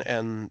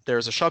 and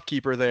there's a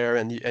shopkeeper there,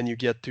 and you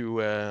get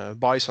to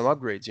buy some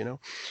upgrades,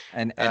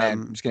 And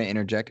I'm just gonna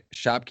interject,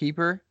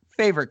 shopkeeper,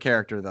 favorite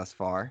character thus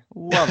far,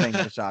 loving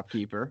the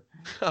shopkeeper.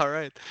 All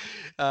right.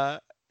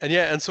 And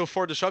yeah, and so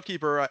for the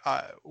shopkeeper,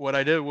 what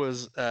I did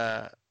was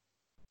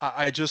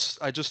I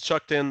just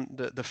chucked in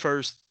the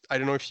first. I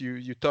don't know if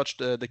you touched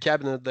the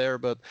cabinet there,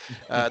 but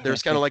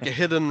there's kind of like a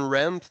hidden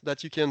rent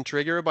that you can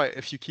trigger by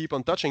if you keep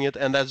on touching it,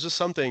 and that's just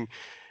something.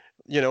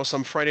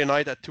 Some Friday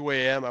night at 2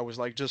 a.m. I was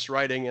like just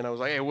writing, and I was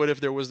like, hey, what if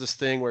there was this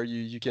thing where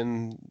you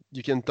can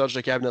touch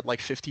the cabinet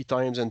like 50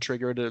 times and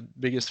trigger the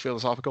biggest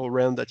philosophical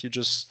rent that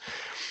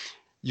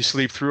you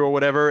sleep through or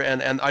whatever,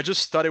 and I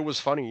just thought it was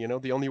funny.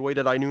 The only way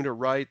that I knew to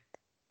write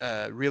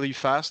really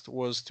fast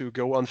was to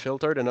go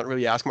unfiltered and not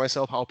really ask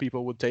myself how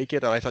people would take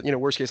it. And I thought,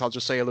 worst case, I'll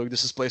just say, look,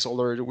 this is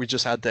placeholder. We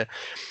just had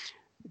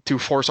to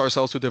force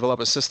ourselves to develop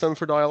a system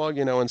for dialogue,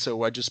 and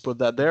so I just put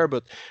that there.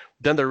 But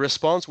then the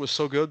response was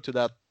so good to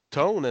that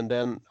tone, and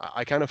then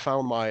I kind of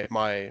found my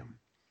I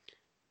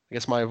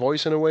guess my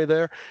voice in a way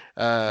there,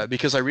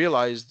 because I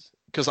realized,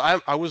 because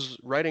I was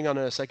writing on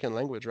a second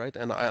language, right,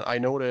 and I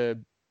know to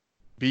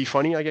be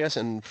funny, I guess,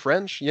 in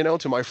French.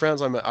 To my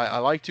friends, I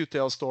like to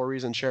tell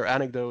stories and share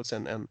anecdotes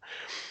and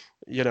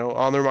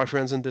honor my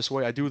friends in this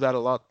way. I do that a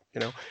lot,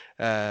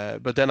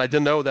 but then I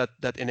didn't know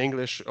that in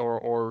English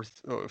or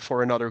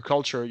for another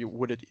culture,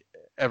 would it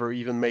ever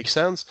even make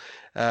sense?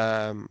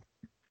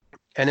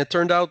 And it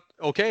turned out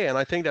okay. And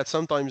I think that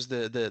sometimes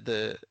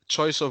the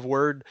choice of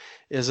word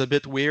is a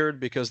bit weird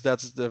because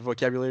that's the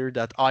vocabulary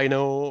that I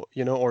know,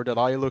 or that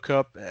I look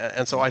up.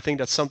 And so I think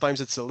that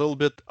sometimes it's a little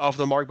bit off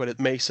the mark, but it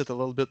makes it a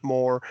little bit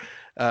more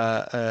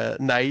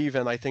naive.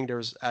 And I think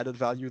there's added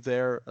value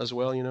there as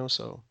well,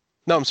 So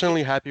no, I'm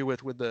certainly happy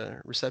with the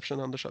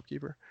reception on the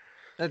shopkeeper.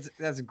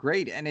 That's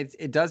great, and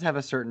it does have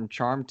a certain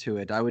charm to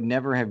it. I would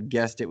never have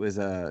guessed it was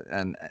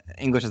an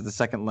English as the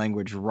second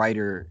language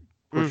writer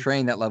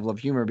portraying that level of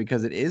humor,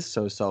 because it is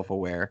so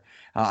self-aware.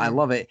 I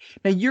love it.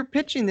 Now, you're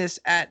pitching this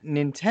at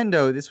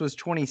Nintendo. This was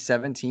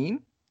 2017.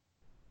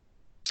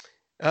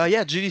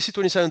 Yeah, GDC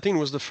 2017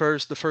 was the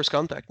first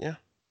contact. Yeah.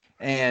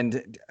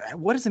 And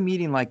what is a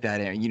meeting like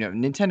that?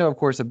 Nintendo, of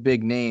course, a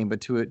big name,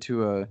 but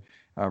to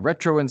a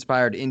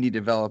retro-inspired indie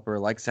developer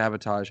like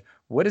Sabotage,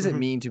 what does it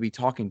mean to be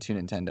talking to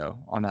Nintendo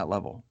on that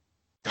level?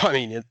 I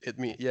mean, it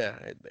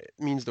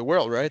means the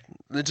world, right?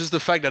 It's just the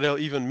fact that they'll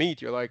even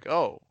meet. You're like,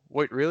 oh,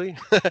 wait, really?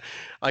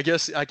 I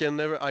guess I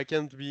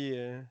can't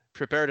be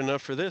prepared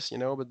enough for this,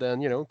 But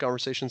then,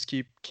 conversations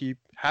keep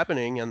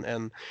happening,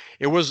 and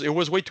it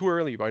was way too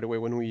early, by the way,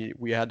 when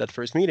we had that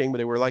first meeting. But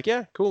they were like,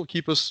 yeah, cool,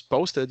 keep us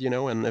posted,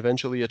 And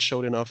eventually, it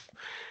showed enough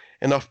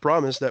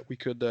promise that we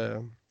could, be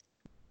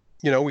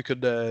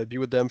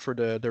with them for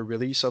the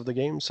release of the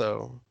game.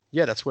 So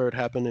yeah, that's where it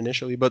happened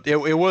initially. But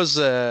it was.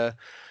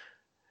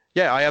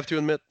 Yeah, I have to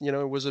admit,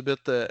 it was a bit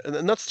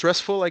not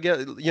stressful, I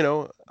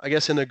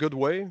guess in a good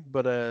way,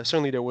 but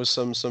certainly there was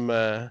some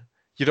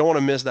you don't want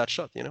to miss that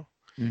shot,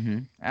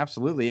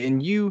 Absolutely.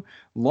 And you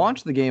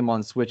launched the game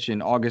on Switch in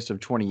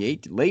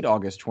late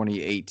August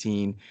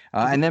 2018,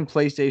 and then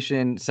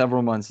PlayStation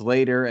several months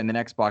later, and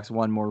then Xbox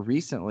One more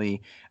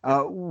recently.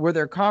 Were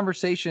there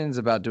conversations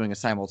about doing a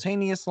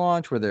simultaneous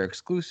launch? Were there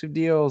exclusive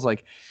deals?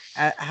 Like,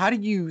 how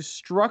did you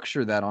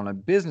structure that on a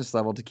business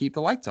level to keep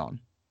the lights on?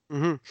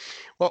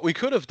 Well, we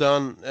could have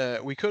done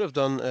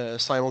a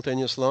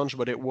simultaneous launch,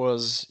 but it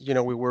was,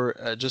 we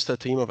were just a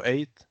team of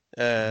 8,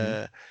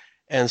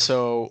 and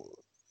so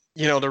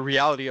the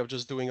reality of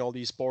just doing all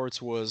these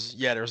ports was,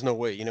 there's no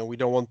way, we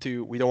don't want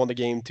the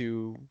game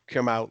to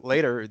come out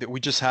later. We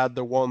just had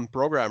the one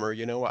programmer.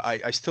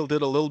 I still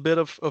did a little bit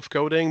of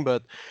coding,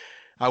 but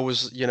I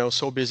was,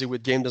 so busy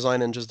with game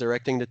design and just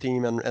directing the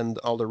team and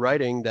all the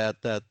writing that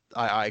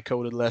I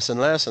coded less and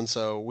less. And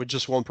so with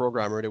just one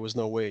programmer, there was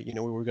no way,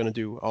 we were going to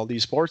do all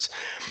these ports.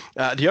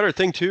 The other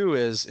thing too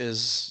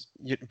is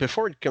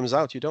before it comes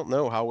out, you don't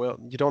know how well,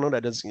 you don't know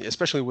that it's,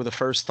 especially with the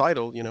first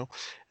title,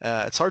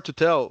 it's hard to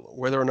tell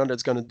whether or not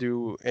it's going to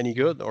do any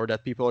good, or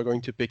that people are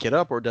going to pick it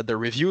up, or that the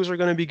reviews are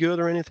going to be good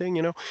or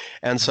anything,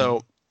 And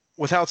so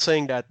without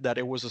saying that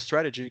it was a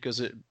strategy,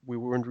 because we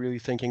weren't really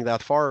thinking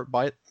that far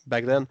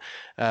back then,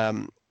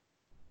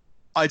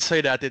 I'd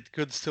say that it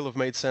could still have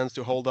made sense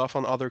to hold off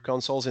on other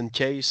consoles in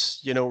case,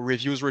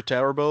 reviews were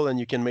terrible, and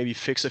you can maybe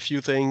fix a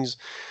few things,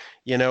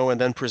 and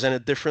then present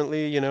it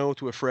differently,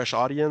 to a fresh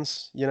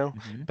audience,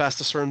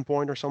 past a certain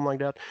point or something like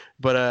that.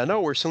 But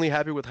no, we're certainly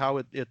happy with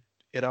how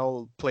it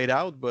all played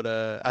out. But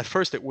at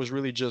first it was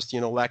really just,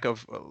 lack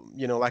of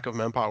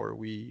manpower.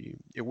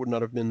 It would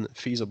not have been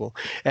feasible.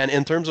 And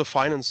in terms of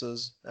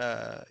finances,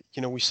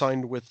 we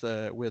signed with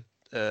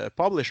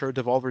publisher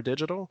Devolver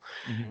Digital.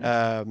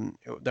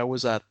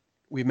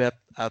 We met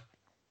at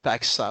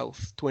PAX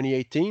South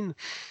 2018.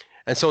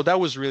 And so that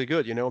was really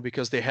good,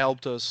 because they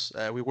helped us.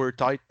 We were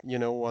tight,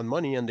 on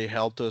money, and they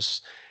helped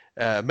us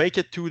make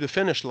it to the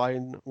finish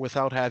line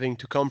without having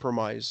to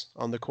compromise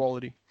on the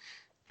quality.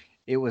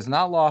 It was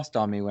not lost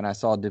on me when I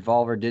saw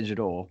Devolver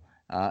Digital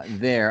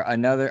there,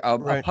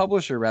 a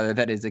publisher rather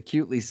that is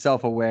acutely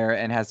self-aware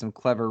and has some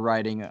clever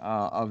writing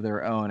of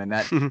their own, and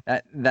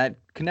that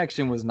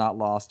connection was not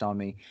lost on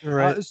me.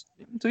 Right.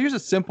 So here's a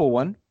simple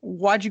one: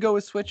 why'd you go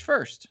with Switch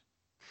first?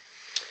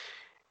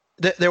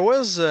 There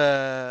was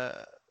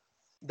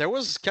there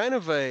was kind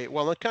of a,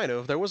 well, not kind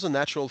of, there was a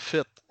natural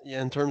fit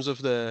in terms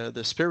of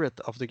the spirit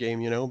of the game,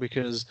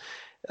 because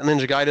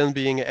Ninja Gaiden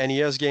being an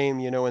NES game,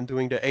 and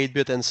doing the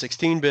 8-bit and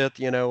 16-bit,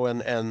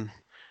 and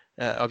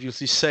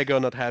obviously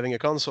Sega not having a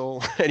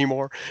console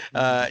anymore,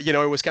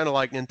 it was kind of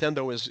like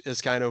Nintendo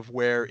is kind of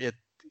where it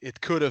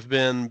could have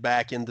been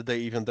back in the day,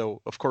 even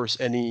though, of course,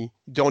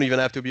 don't even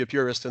have to be a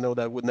purist to know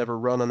that would never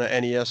run on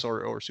an NES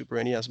or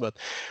Super NES. But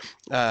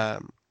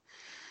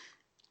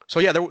so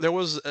yeah, there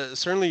was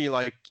certainly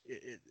like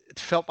it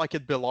felt like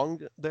it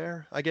belonged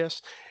there, I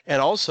guess.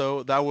 And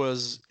also that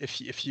was,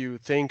 if you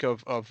think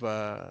of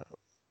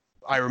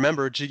I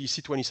remember GDC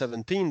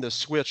 2017, the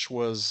Switch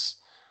was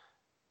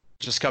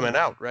just coming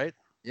out, right?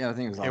 Yeah, I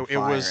think it was on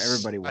fire.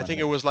 Everybody wanted I think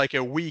it. it was like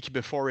a week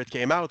before it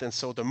came out, and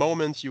so the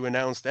moment you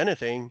announced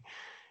anything,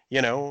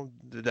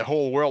 the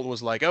whole world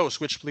was like, "Oh,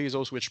 Switch, please!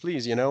 Oh, Switch,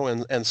 please!"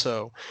 And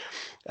so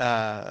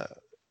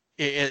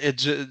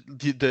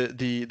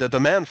the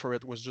demand for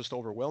it was just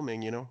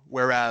overwhelming,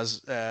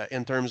 Whereas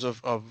in terms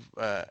of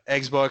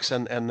Xbox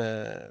and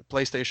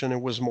PlayStation,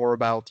 it was more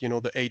about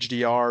the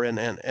HDR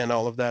and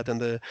all of that,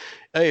 and the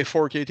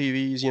 4K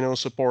TVs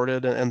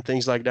supported and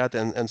things like that,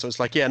 and so it's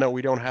like, yeah, no,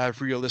 we don't have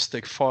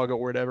realistic fog or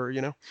whatever,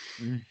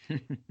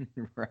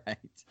 Right.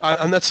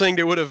 I'm not saying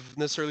they would have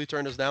necessarily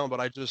turned us down, but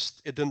it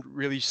didn't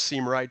really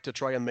seem right to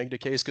try and make the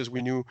case, because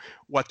we knew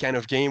what kind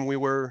of game we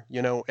were,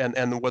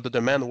 and what the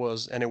demand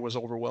was, and it was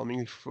overwhelming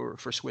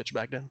for Switch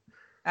back then.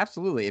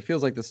 Absolutely. It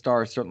feels like the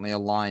stars certainly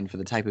aligned for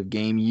the type of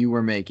game you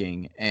were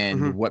making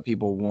and what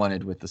people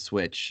wanted with the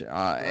Switch,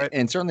 Right.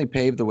 and certainly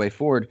paved the way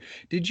forward.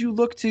 Did you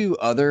look to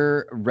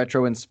other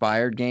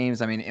retro-inspired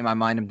games? I mean, in my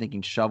mind, I'm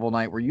thinking Shovel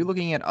Knight. Were you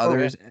looking at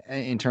others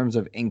in terms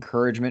of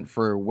encouragement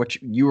for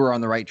what you were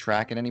on the right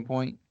track at any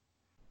point?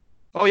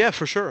 Oh yeah,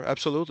 for sure,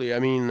 absolutely. I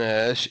mean,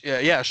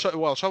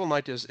 Shovel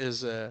Knight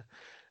is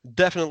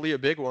definitely a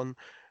big one,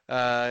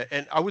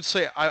 and I would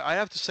say I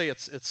have to say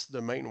it's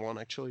the main one,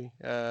 actually.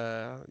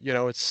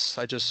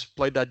 I just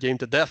played that game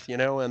to death,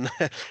 and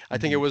I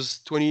think it was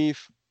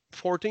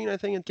 2014. I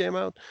think it came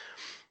out,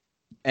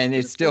 and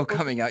it's still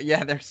coming out.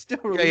 Yeah, they're still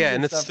releasing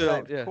and it's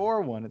stuff still for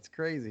one. It's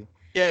crazy.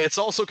 Yeah, it's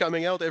also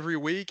coming out every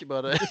week,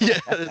 but yeah,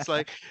 it's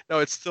like, no,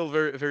 it's still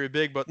very, very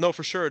big. But no,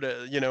 for sure,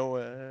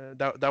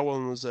 that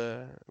one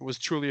was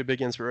truly a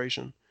big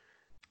inspiration.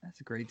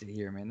 That's great to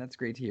hear, man. That's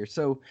great to hear.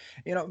 So,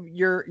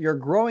 you're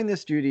growing the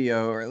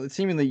studio, or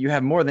seemingly you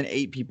have more than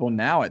 8 people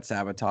now at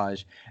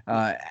Sabotage,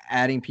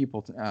 adding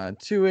people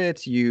to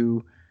it.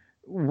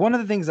 One of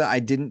the things that I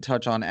didn't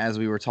touch on as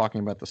we were talking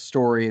about the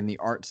story and the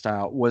art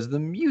style was the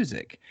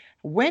music.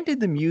 When did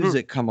the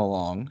music come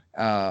along,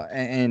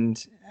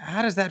 and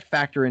how does that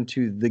factor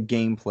into the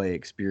gameplay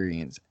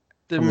experience?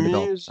 So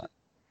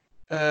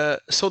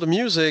the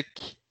music.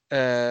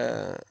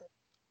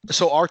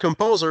 So our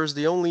composer is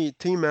the only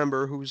team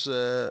member who's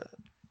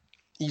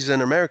he's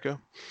in America,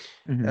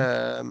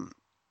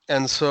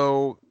 and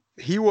so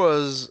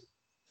his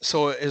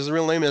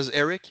real name is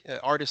Eric,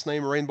 artist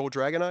name Rainbow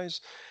Dragon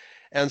Eyes,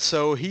 and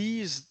so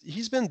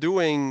he's been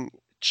doing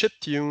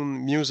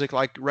chiptune music,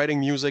 like writing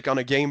music on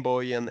a Game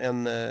Boy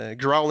and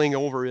growling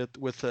over it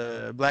with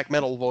a black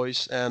metal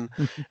voice, and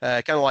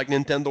kind of like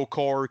Nintendo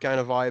Core kind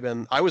of vibe.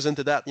 And I was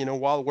into that,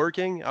 while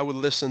working, I would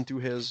listen to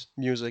his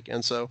music.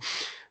 And so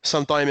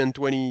sometime in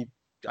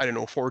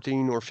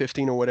 14 or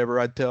 15 or whatever,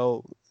 I'd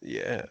tell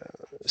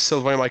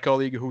Sylvain, my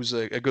colleague, who's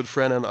a good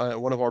friend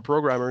and one of our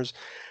programmers,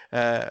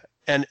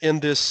 and in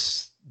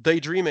this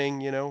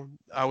daydreaming,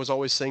 I was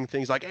always saying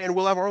things like, and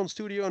we'll have our own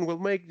studio and we'll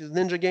make the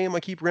Ninja game I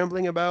keep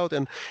rambling about.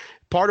 And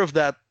part of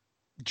that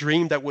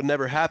dream that would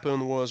never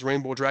happen was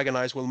Rainbow Dragon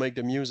Eyes will make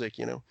the music,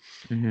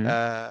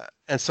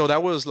 and so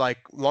that was like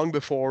long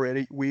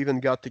before we even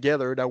got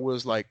together. That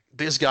was like,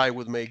 this guy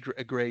would make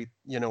a great,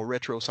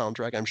 retro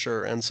soundtrack, I'm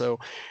sure. And so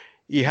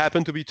he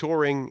happened to be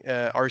touring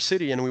our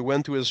city, and we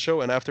went to his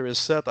show. And after his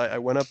set, I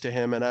went up to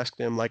him and asked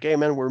him, like, hey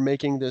man, we're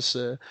making this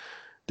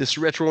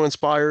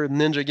retro-inspired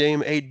Ninja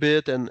game,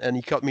 8-bit, and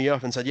he cut me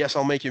off and said, yes,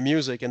 I'll make you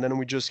music. And then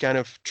we just kind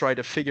of tried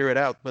to figure it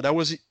out. But that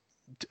was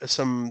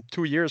some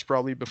 2 years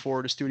probably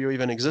before the studio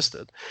even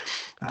existed.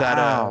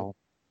 Wow.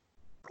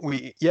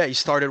 He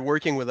started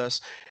working with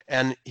us,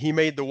 and he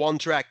made the one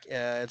track.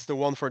 It's the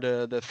one for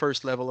the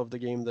first level of the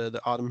game,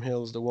 the Autumn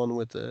Hills, the one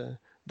with the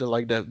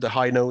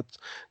high note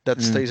that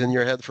stays in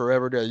your head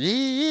forever. And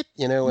yes!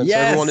 So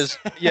everyone is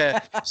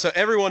so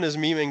everyone is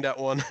memeing that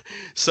one.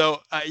 So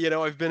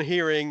I've been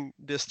hearing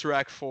this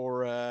track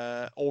for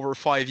over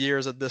 5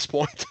 years at this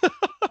point.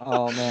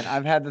 Oh man,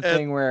 I've had the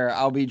thing where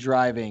I'll be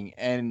driving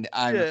and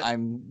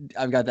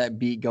I've got that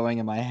beat going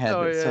in my head.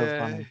 It's so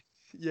funny.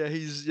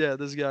 Yeah,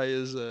 this guy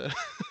is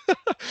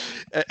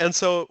and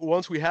so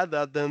once we had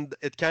that, then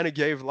it kind of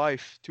gave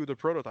life to the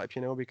prototype,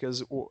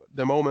 because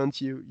the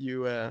moment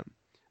you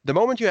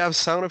have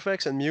sound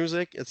effects and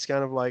music, it's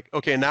kind of like,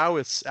 okay, now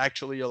it's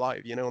actually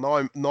alive, now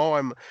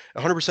I'm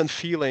 100%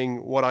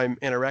 feeling what I'm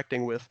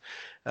interacting with,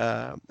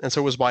 and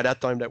so it was by that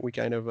time that we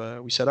kind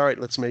of we said, all right,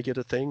 let's make it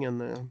a thing.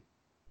 And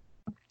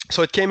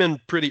so it came in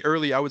pretty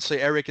early. I would say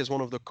Eric is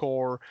one of the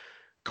core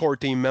core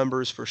team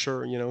members for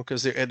sure,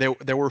 because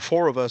there were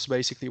 4 of us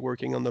basically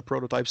working on the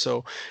prototype.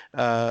 So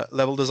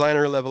level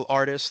designer, level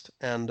artist,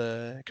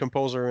 and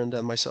composer, and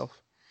then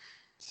myself.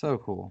 So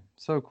cool.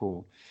 So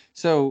cool.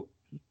 So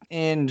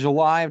in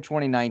July of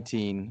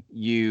 2019,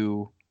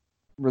 you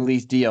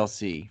released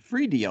DLC,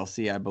 free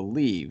DLC, I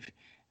believe.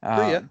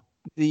 Yeah.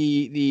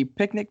 The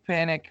Picnic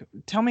Panic.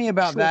 Tell me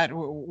about Sure. that.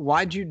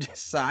 Why'd you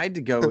decide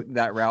to go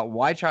that route?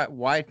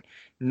 Why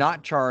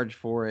not charge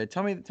for it?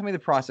 Tell me the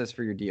process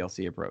for your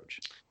DLC approach.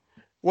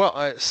 Well,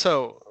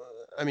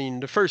 I mean,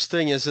 the first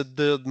thing is it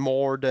did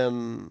more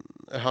than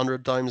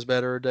 100 times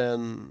better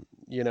than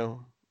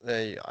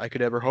I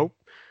could ever hope.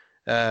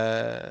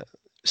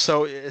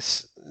 So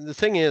the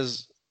thing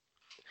is,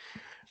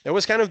 there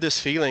was kind of this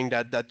feeling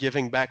that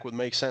giving back would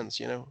make sense,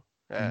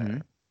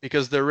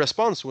 because the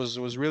response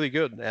was really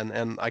good,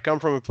 and I come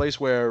from a place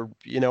where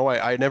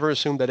I never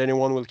assumed that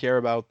anyone will care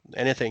about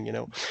anything,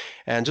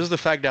 and just the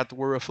fact that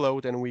we're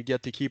afloat and we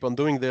get to keep on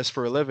doing this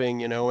for a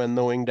living, and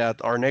knowing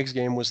that our next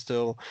game was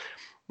still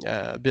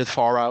a bit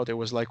far out, it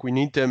was like we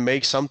need to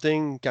make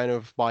something kind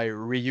of by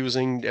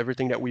reusing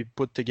everything that we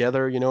put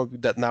together,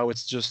 that now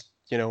it's just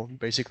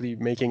basically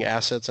making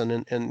assets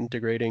and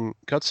integrating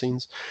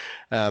cutscenes.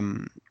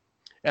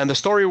 And the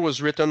story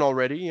was written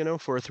already,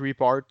 for a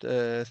 3-part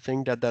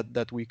thing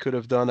that we could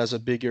have done as a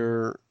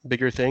bigger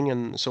thing,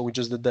 and so we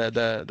just did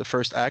the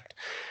first act.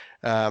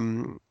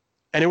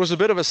 And it was a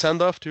bit of a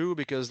send-off too,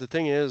 because the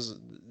thing is,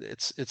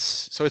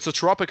 it's a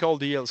tropical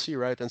DLC,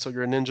 right? And so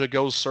your ninja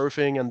goes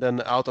surfing and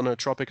then out on a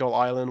tropical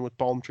island with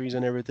palm trees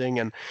and everything,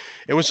 and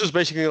it was just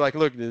basically like,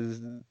 look,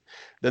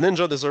 the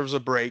ninja deserves a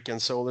break, and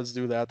so let's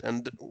do that.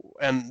 And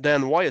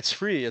then why it's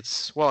free?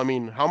 Well, I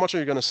mean, how much are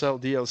you going to sell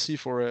DLC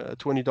for a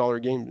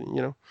 $20 game?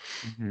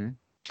 Mm-hmm.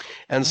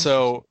 And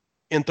so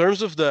in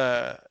terms of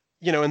the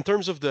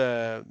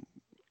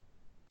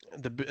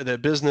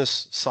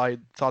business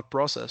side thought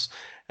process,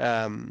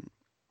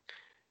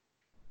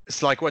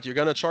 it's like, what, you're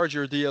gonna charge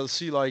your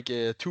DLC like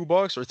 $2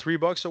 or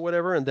 $3 or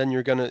whatever, and then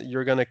you're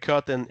gonna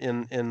cut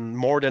in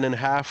more than in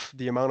half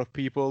the amount of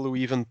people who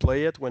even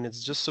play it when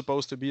it's just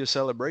supposed to be a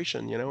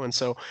celebration, And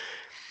so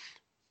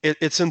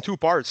it's in 2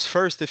 parts.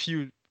 First, if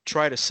you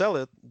try to sell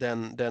it,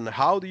 then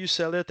how do you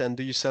sell it, and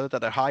do you sell it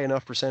at a high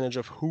enough percentage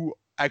of who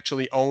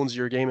actually owns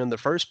your game in the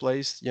first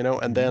place,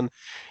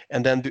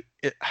 and then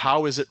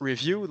how is it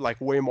reviewed, like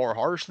way more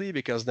harshly,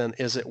 because then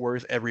is it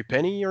worth every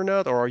penny or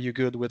not, or are you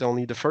good with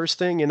only the first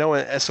thing, and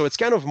so it's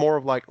kind of more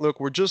of like, look,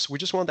 we just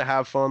want to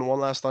have fun one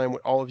last time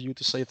with all of you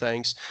to say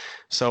thanks,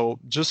 so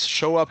just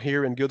show up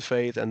here in good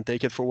faith and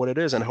take it for what it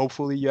is, and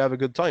hopefully you have a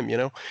good time,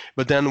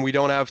 but then we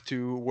don't have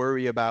to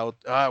worry about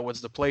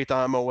what's the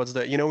playtime, or what's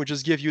the, we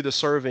just give you the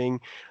serving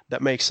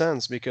that makes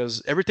sense,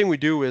 because everything we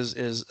do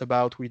is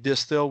about, we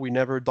distill, we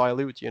never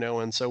dilute,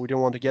 and so we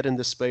don't want to get in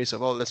this space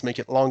of, let's make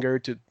it longer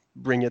to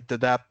bring it to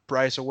that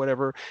price or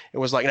whatever. It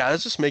was like,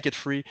 let's just make it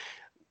free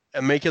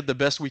and make it the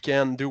best we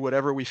can, do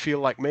whatever we feel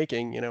like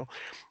making,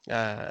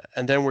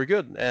 and then we're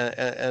good.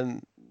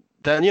 And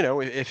then,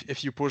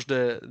 if you push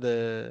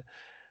if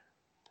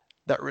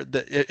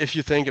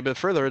you think a bit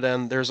further,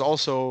 then there's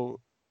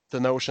also the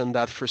notion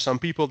that for some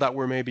people that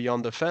were maybe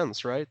on the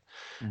fence, right?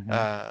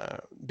 Mm-hmm.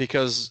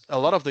 Because a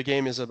lot of the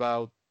game is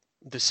about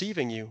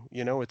deceiving you,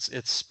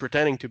 it's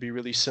pretending to be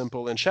really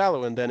simple and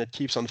shallow, and then it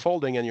keeps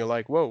unfolding and you're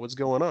like, whoa, what's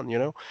going on,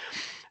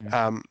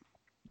 Mm-hmm.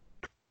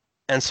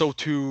 And so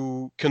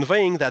to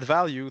conveying that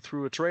value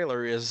through a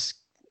trailer is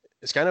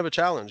kind of a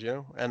challenge,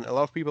 and a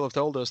lot of people have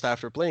told us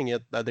after playing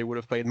it that they would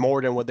have paid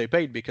more than what they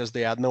paid, because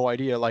they had no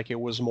idea, like, it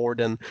was more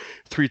than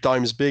 3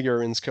 times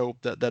bigger in scope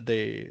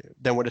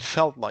than what it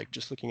felt like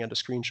just looking at the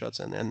screenshots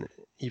and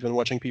even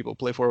watching people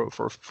play for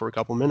a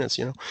couple minutes,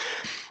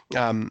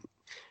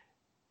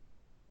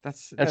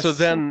 That's so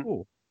then, so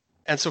cool.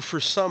 And so for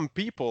some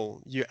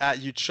people, you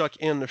chuck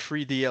in a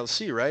free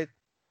DLC, right?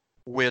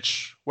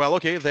 Which, well,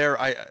 okay,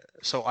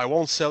 so I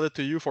won't sell it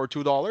to you for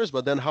 $2,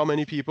 but then how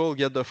many people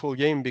get the full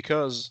game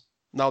because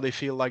now they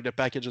feel like the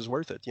package is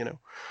worth it,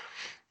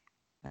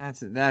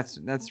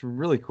 That's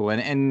really cool.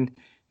 And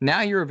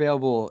now you're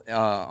available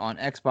on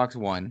Xbox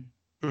One,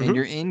 Mm-hmm. and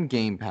you're in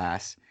Game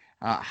Pass.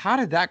 How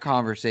did that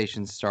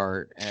conversation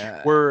start?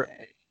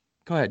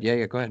 Go ahead.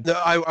 Yeah, go ahead. No,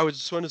 I was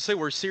just wanted to say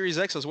we're Series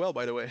X as well,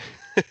 by the way.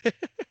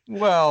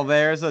 Well,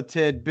 there's a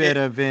tidbit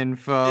of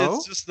info.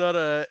 It's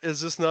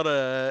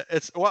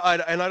well,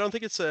 and I don't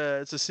think it's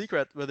a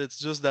secret, but it's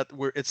just that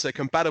it's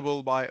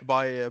compatible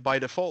by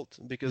default,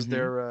 because Mm-hmm.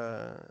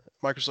 their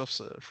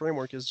Microsoft's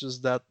framework is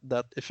just that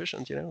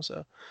efficient,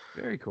 So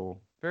Very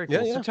cool. Very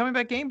cool. Yeah. So tell me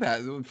about Game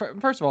Pass.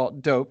 First of all,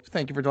 dope.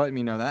 Thank you for letting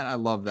me know that. I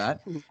love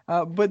that.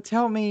 But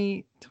tell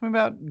me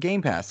about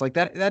Game Pass. Like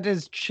that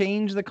has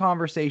changed the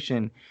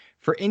conversation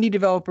for indie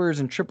developers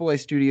and AAA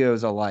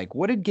studios alike.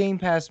 What did Game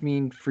Pass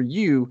mean for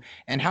you,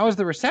 and how has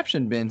the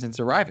reception been since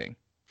arriving?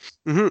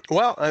 Mm-hmm.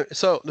 Well,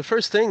 so the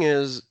first thing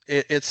is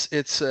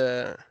it's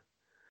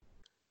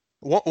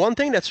one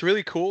thing that's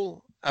really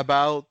cool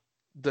about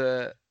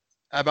a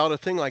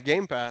thing like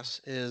Game Pass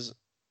is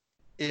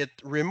it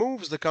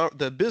removes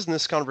the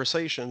business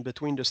conversation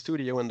between the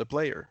studio and the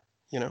player.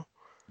 you know,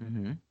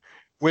 Mm-hmm.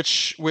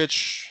 which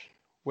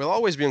will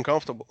always be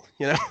uncomfortable,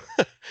 you know,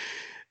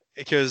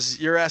 because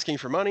you're asking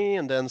for money,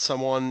 and then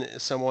someone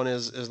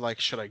is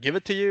like, should I give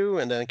it to you,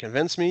 and then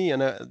convince me,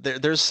 and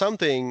there's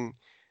something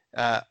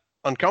uh,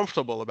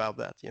 uncomfortable about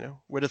that, you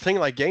know. With a thing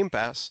like Game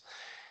Pass,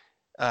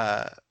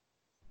 uh,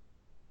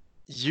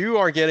 you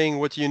are getting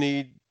what you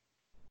need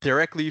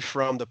directly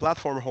from the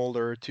platform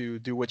holder to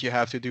do what you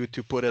have to do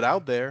to put it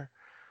out there,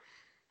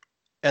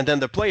 and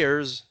then the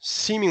players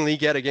seemingly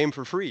get a game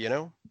for free, you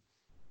know.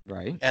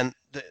 Right.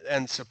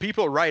 And so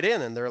people write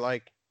in and they're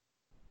like,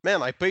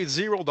 man, I paid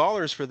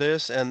 $0 for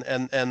this, and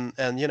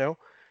you know,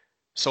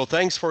 so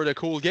thanks for the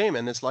cool game.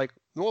 And it's like,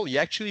 well, you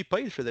actually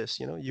paid for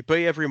this, you know. You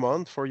pay every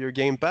month for your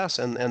Game Pass,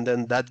 and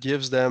then that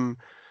gives them,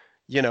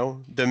 you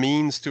know, the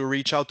means to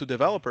reach out to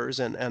developers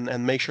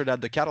and make sure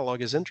that the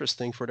catalog is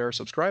interesting for their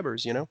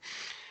subscribers, you know.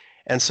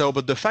 And so,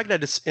 but the fact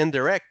that it's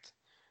indirect,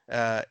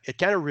 it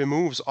kind of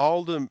removes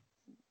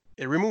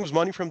it removes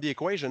money from the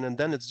equation, and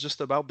then it's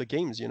just about the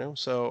games, you know.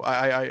 So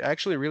I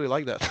actually really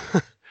like that.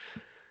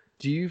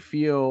 Do you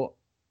feel?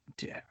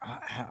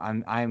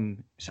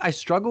 I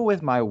struggle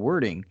with my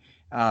wording.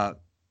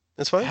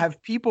 That's fine.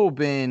 Have people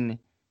been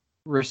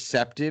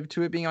receptive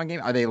to it being on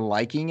Game? Are they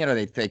liking it? Are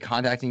they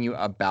contacting you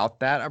about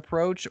that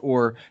approach,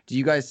 or do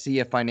you guys see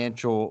a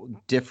financial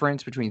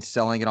difference between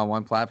selling it on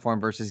one platform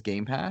versus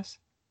Game Pass?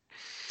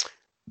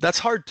 That's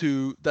hard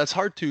to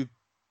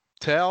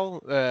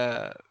tell.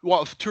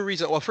 Well, for two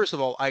reasons. Well, first of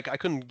all, I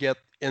couldn't get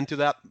into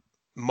that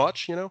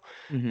much, you know.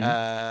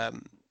 Mm-hmm.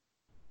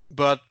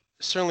 But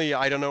certainly,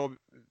 I don't know,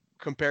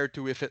 compared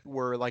to if it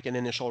were like an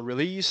initial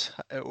release,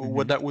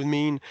 what that would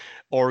mean,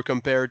 or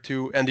compared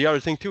to, and the other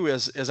thing too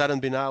is it hadn't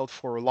been out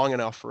for long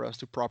enough for us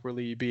to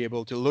properly be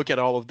able to look at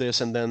all of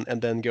this and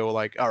then go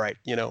like, all right,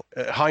 you know,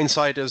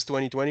 hindsight is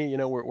 2020, you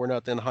know, we're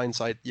not in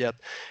hindsight yet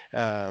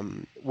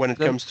when it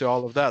comes to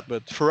all of that.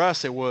 But for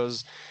us, it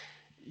was,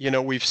 you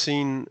know, we've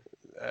seen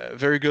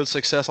very good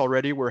success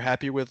already. We're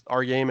happy with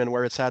our game and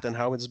where it's at and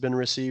how it's been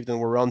received,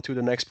 and we're on to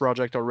the next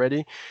project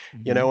already,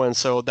 you know. And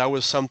so that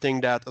was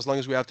something that, as long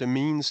as we have the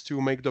means to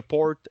make the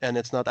port and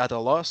it's not at a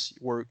loss,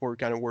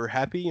 we're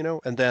happy, you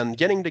know. And then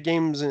getting the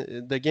game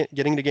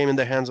in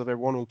the hands of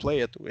everyone who play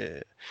it,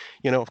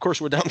 you know, of course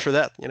we're down for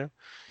that, you know.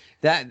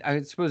 That,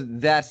 I suppose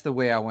that's the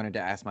way I wanted to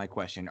ask my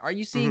question. Are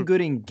you seeing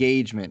good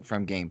engagement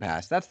from Game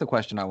Pass? That's the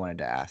question I wanted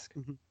to ask.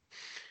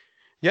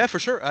 Yeah, for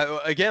sure.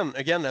 Again,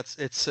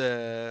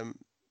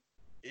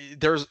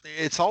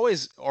 it's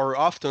always, or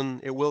often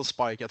it will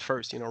spike at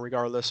first, you know,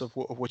 regardless of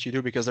what you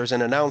do, because there's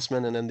an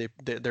announcement and then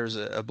there's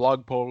a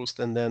blog post,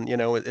 and then, you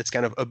know, it's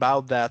kind of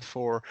about that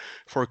for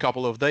a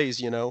couple of days,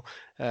 you know,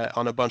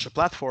 on a bunch of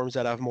platforms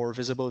that have more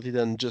visibility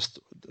than just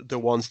the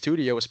one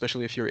studio,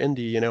 especially if you're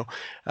indie, you know.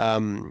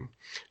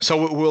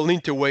 So we'll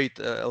need to wait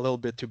a little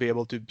bit to be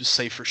able to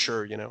say for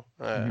sure, you know.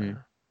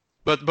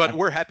 But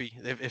we're happy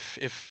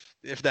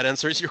if that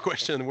answers your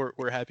question.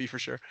 We're happy for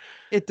sure.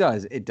 It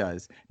does.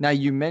 Now,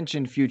 you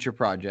mentioned future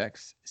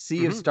projects.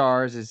 Sea of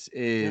Stars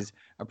is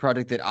a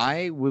project that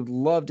I would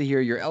love to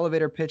hear your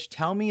elevator pitch.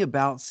 Tell me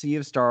about Sea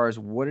of Stars,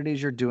 what it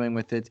is you're doing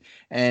with it,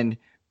 and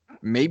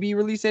maybe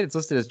release date. It's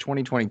listed as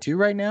 2022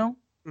 right now.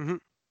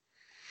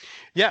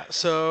 Yeah,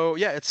 so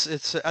yeah,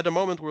 it's at the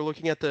moment we're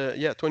looking at the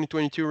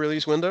 2022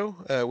 release window,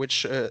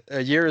 which a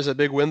year is a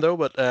big window,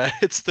 but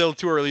it's still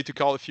too early to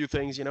call a few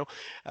things, you know,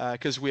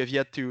 because we have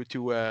yet to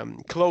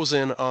close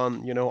in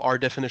on, you know, our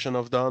definition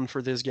of done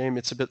for this game.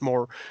 It's a bit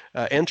more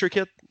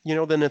intricate, you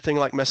know, than a thing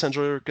like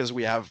Messenger, because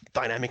we have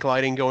dynamic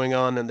lighting going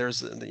on, and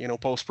there's, you know,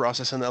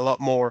 post-process and a lot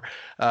more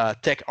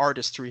tech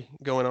artistry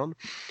going on.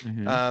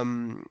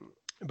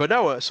 But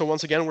no, so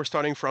once again, we're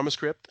starting from a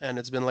script, and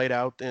it's been laid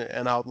out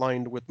and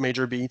outlined with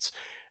major beats,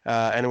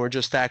 and we're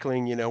just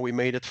tackling, you know, we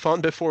made it fun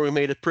before, we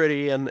made it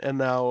pretty, and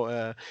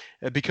now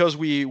because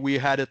we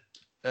had it,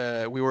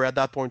 we were at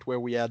that point where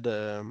we had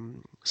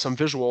some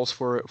visuals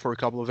for a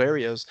couple of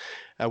areas.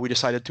 We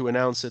decided to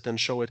announce it and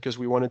show it because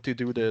we wanted to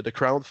do the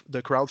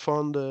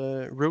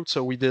crowdfund route.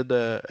 So we did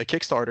a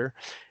Kickstarter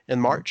in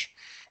March.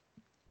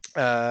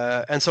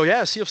 And so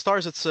yeah, Sea of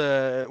Stars, it's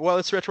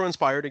retro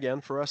inspired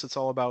again. For us, it's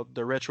all about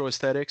the retro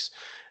aesthetics,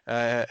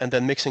 and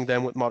then mixing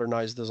them with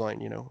modernized design,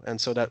 you know, and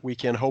so that we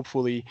can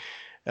hopefully,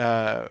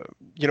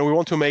 you know, we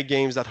want to make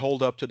games that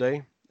hold up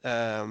today,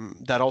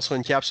 that also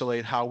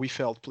encapsulate how we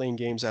felt playing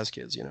games as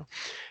kids, you know.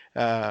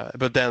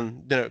 But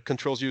then, you know,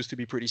 controls used to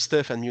be pretty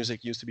stiff, and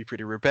music used to be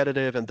pretty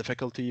repetitive, and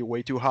difficulty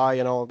way too high,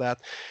 and all of that.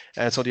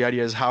 And so the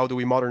idea is, how do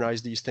we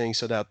modernize these things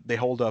so that they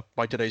hold up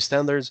by today's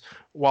standards,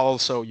 while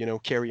also, you know,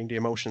 carrying the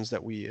emotions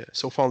that we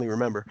so fondly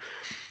remember.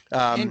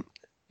 And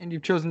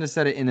you've chosen to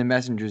set it in the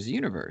Messenger's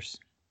universe.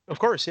 Of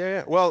course,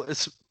 yeah. Well,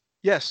 it's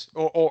yes,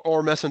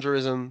 or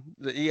Messengerism,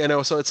 you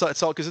know. So it's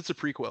all because it's a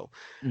prequel.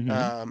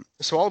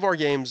 So all of our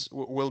games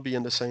will be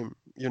in the same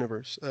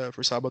universe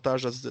for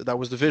Sabotage. That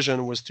was the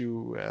vision, was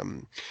to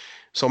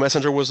so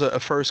Messenger was a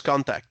first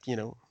contact,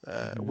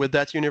 with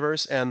that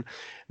universe. And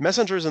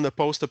Messenger is in the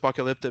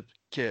post-apocalyptic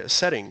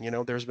setting.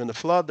 There's been a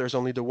flood. There's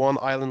only the one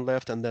island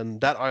left, and then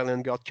that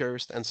island got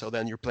cursed, and so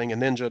then you're playing a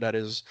ninja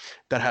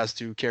that has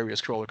to carry a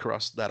scroll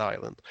across that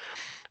island.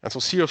 And so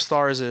Sea of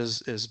Stars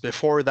is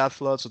before that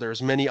flood, so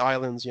there's many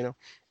islands,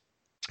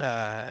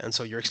 and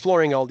so you're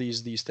exploring all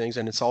these things,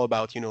 and it's all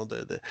about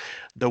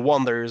the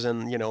wonders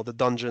and the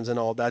dungeons and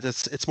all that.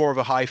 It's more of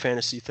a high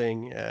fantasy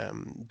thing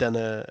than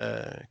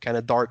a kind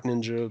of dark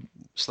ninja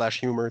 /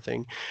 humor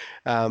thing.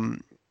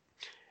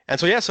 And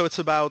so so it's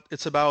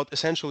about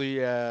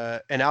essentially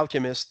an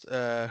alchemist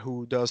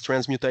who does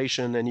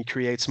transmutation, and he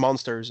creates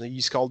monsters.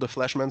 He's called the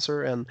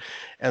Fleshmancer,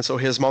 and so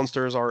his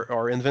monsters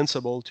are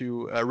invincible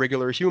to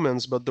regular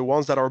humans, but the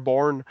ones that are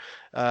born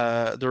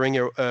during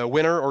a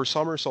winter or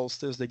summer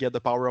solstice, they get the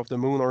power of the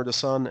moon or the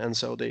sun, and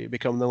so they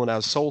become known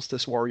as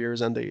solstice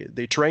warriors, and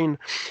they train,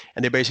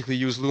 and they basically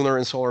use lunar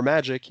and solar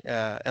magic,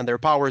 and their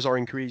powers are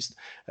increased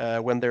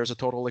when there's a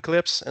total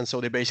eclipse, and so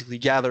they basically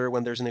gather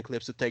when there's an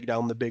eclipse to take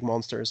down the big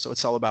monsters. So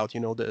it's all about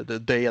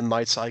the day and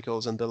night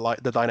cycles and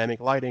the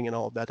dynamic lighting and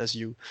all of that as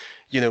you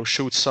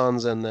shoot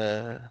suns and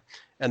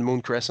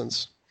moon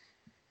crescents.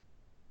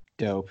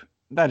 Dope.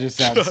 That just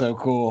sounds so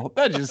cool.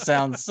 That just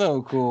sounds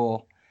so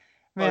cool.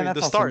 Man, that's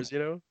the awesome.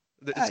 stars,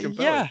 it's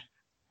compelling.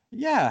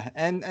 Yeah,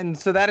 and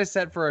so that is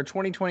set for a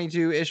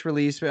 2022-ish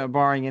release,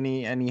 barring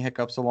any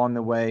hiccups along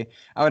the way.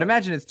 I would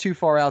imagine it's too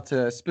far out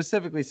to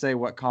specifically say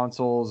what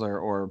consoles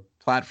or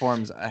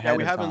platforms ahead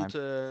of time.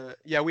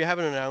 We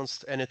haven't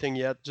announced anything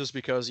yet, just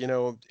because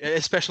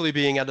especially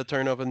being at the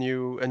turn of a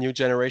new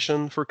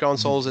generation for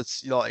consoles,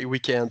 it's we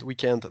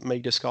can't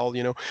make this call,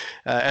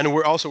 and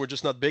we're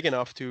just not big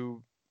enough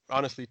to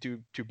honestly to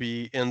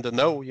be in the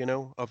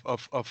know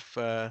of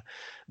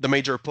the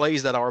major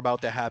plays that are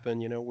about to happen.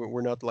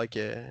 We're not like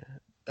a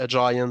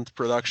giant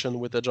production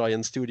with a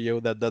giant studio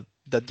that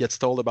gets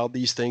told about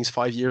these things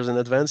 5 years in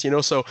advance,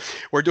 so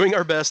we're doing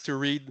our best to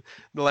read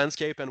the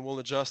landscape, and we'll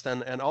adjust,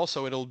 and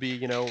also it'll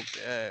be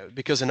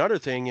because another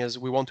thing is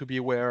we want to be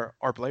where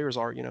our players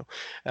are.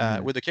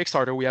 With the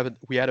Kickstarter, we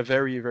had a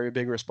very, very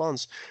big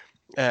response.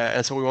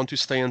 And so we want to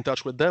stay in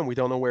touch with them. We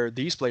don't know where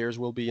these players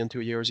will be in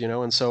 2 years,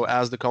 and so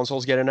as the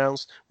consoles get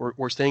announced,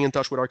 we're staying in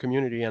touch with our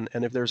community, and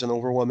if there's an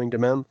overwhelming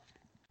demand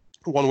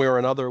one way or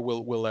another,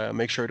 we'll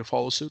make sure to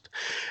follow suit.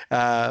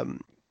 And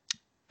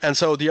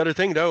so the other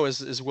thing, though,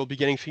 is we'll be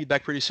getting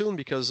feedback pretty soon,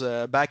 because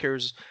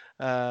backers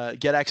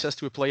get access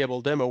to a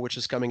playable demo, which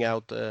is coming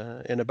out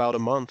in about a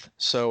month.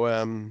 So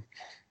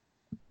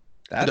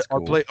that's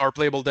cool. Our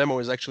playable demo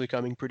is actually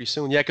coming pretty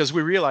soon. Yeah, because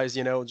we realized,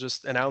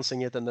 just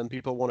announcing it and then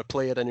people want to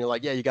play it, and you're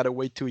like, yeah, you got to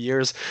wait 2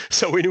 years.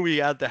 So we knew we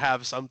had to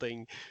have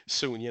something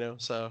soon,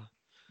 so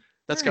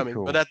that's Very coming.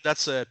 cool. But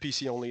that's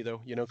PC only,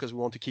 though, because we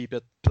want to keep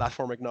it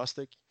platform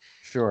agnostic.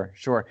 Sure.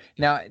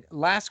 Now,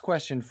 last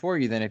question for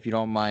you then, if you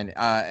don't mind,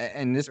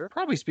 and this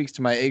probably speaks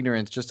to my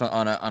ignorance just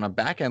on a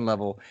back end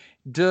level.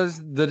 Does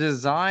the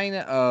design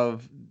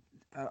of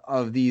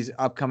these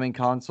upcoming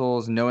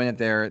consoles, knowing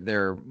that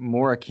they're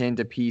more akin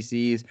to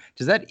PCs,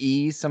 does that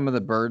ease some of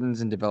the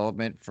burdens in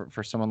development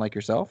for someone like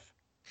yourself?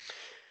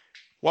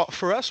 Well,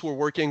 for us, we're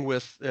working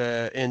with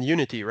in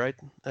Unity, right?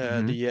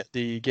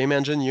 The game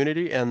engine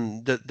Unity,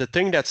 and the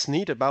thing that's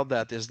neat about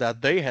that is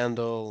that they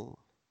handle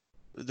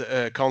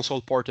the console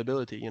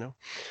portability,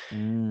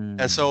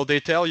 and so they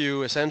tell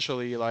you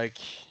essentially like,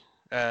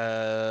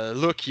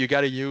 look, you got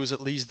to use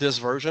at least this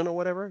version or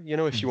whatever,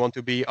 if you want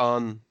to be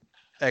on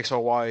X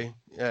or Y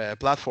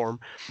platform.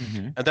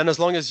 And then as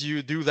long as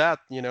you do that,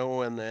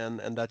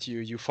 and that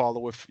you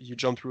follow, if you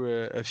jump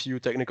through a few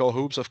technical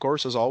hoops, of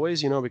course, as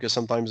always, because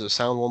sometimes the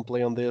sound won't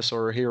play on this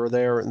or here or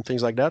there and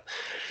things like that.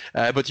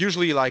 But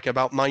usually like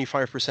about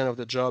 95% of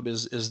the job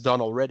is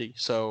done already.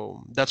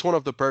 So that's one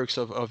of the perks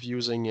of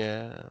using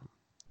an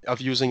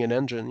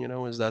engine,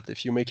 is that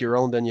if you make your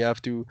own, then you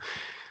have to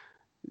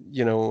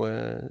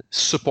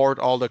support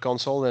all the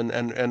console,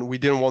 and we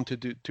didn't want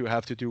to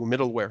have to do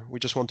middleware. We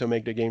just want to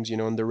make the games,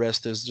 and the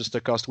rest is just the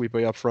cost we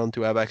pay up front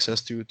to have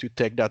access to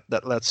tech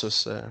that lets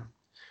us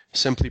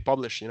simply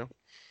publish.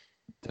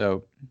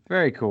 Dope.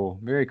 Very cool.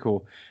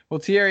 Well,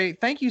 Thierry,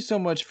 thank you so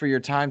much for your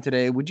time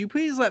today. Would you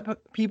please let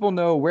people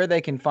know where they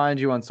can find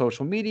you on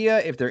social media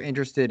if they're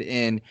interested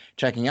in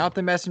checking out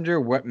the Messenger,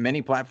 what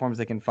many platforms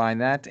they can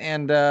find that,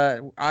 and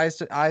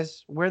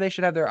eyes where they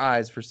should have their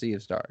eyes for Sea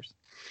of Stars?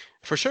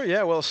 For sure,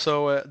 yeah. Well,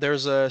 so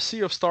there's a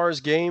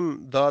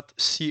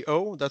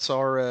seaofstarsgame.co. That's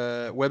our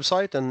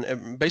website,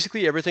 and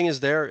basically everything is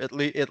there.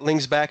 It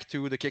links back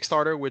to the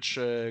Kickstarter, which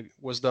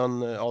was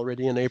done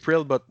already in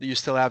April, but you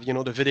still have,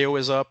 the video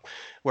is up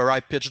where I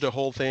pitched the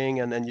whole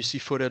thing, and then you see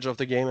footage of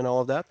the game and all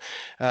of that.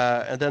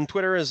 And then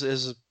Twitter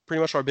is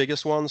pretty much our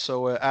biggest one.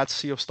 So at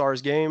Sea of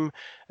Stars Game,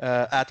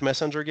 at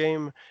Messenger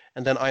Game,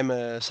 and then I'm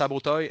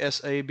Sabotoy,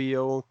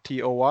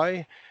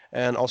 Sabotoy.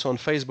 And also on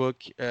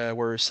Facebook,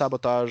 we're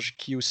Sabotage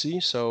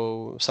QC,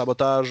 so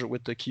Sabotage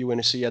with the Q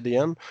and a C at the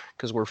end,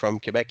 because we're from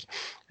Quebec.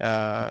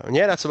 And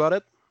yeah, that's about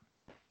it.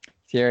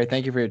 Thierry,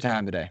 thank you for your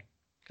time today.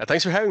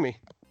 Thanks for having me.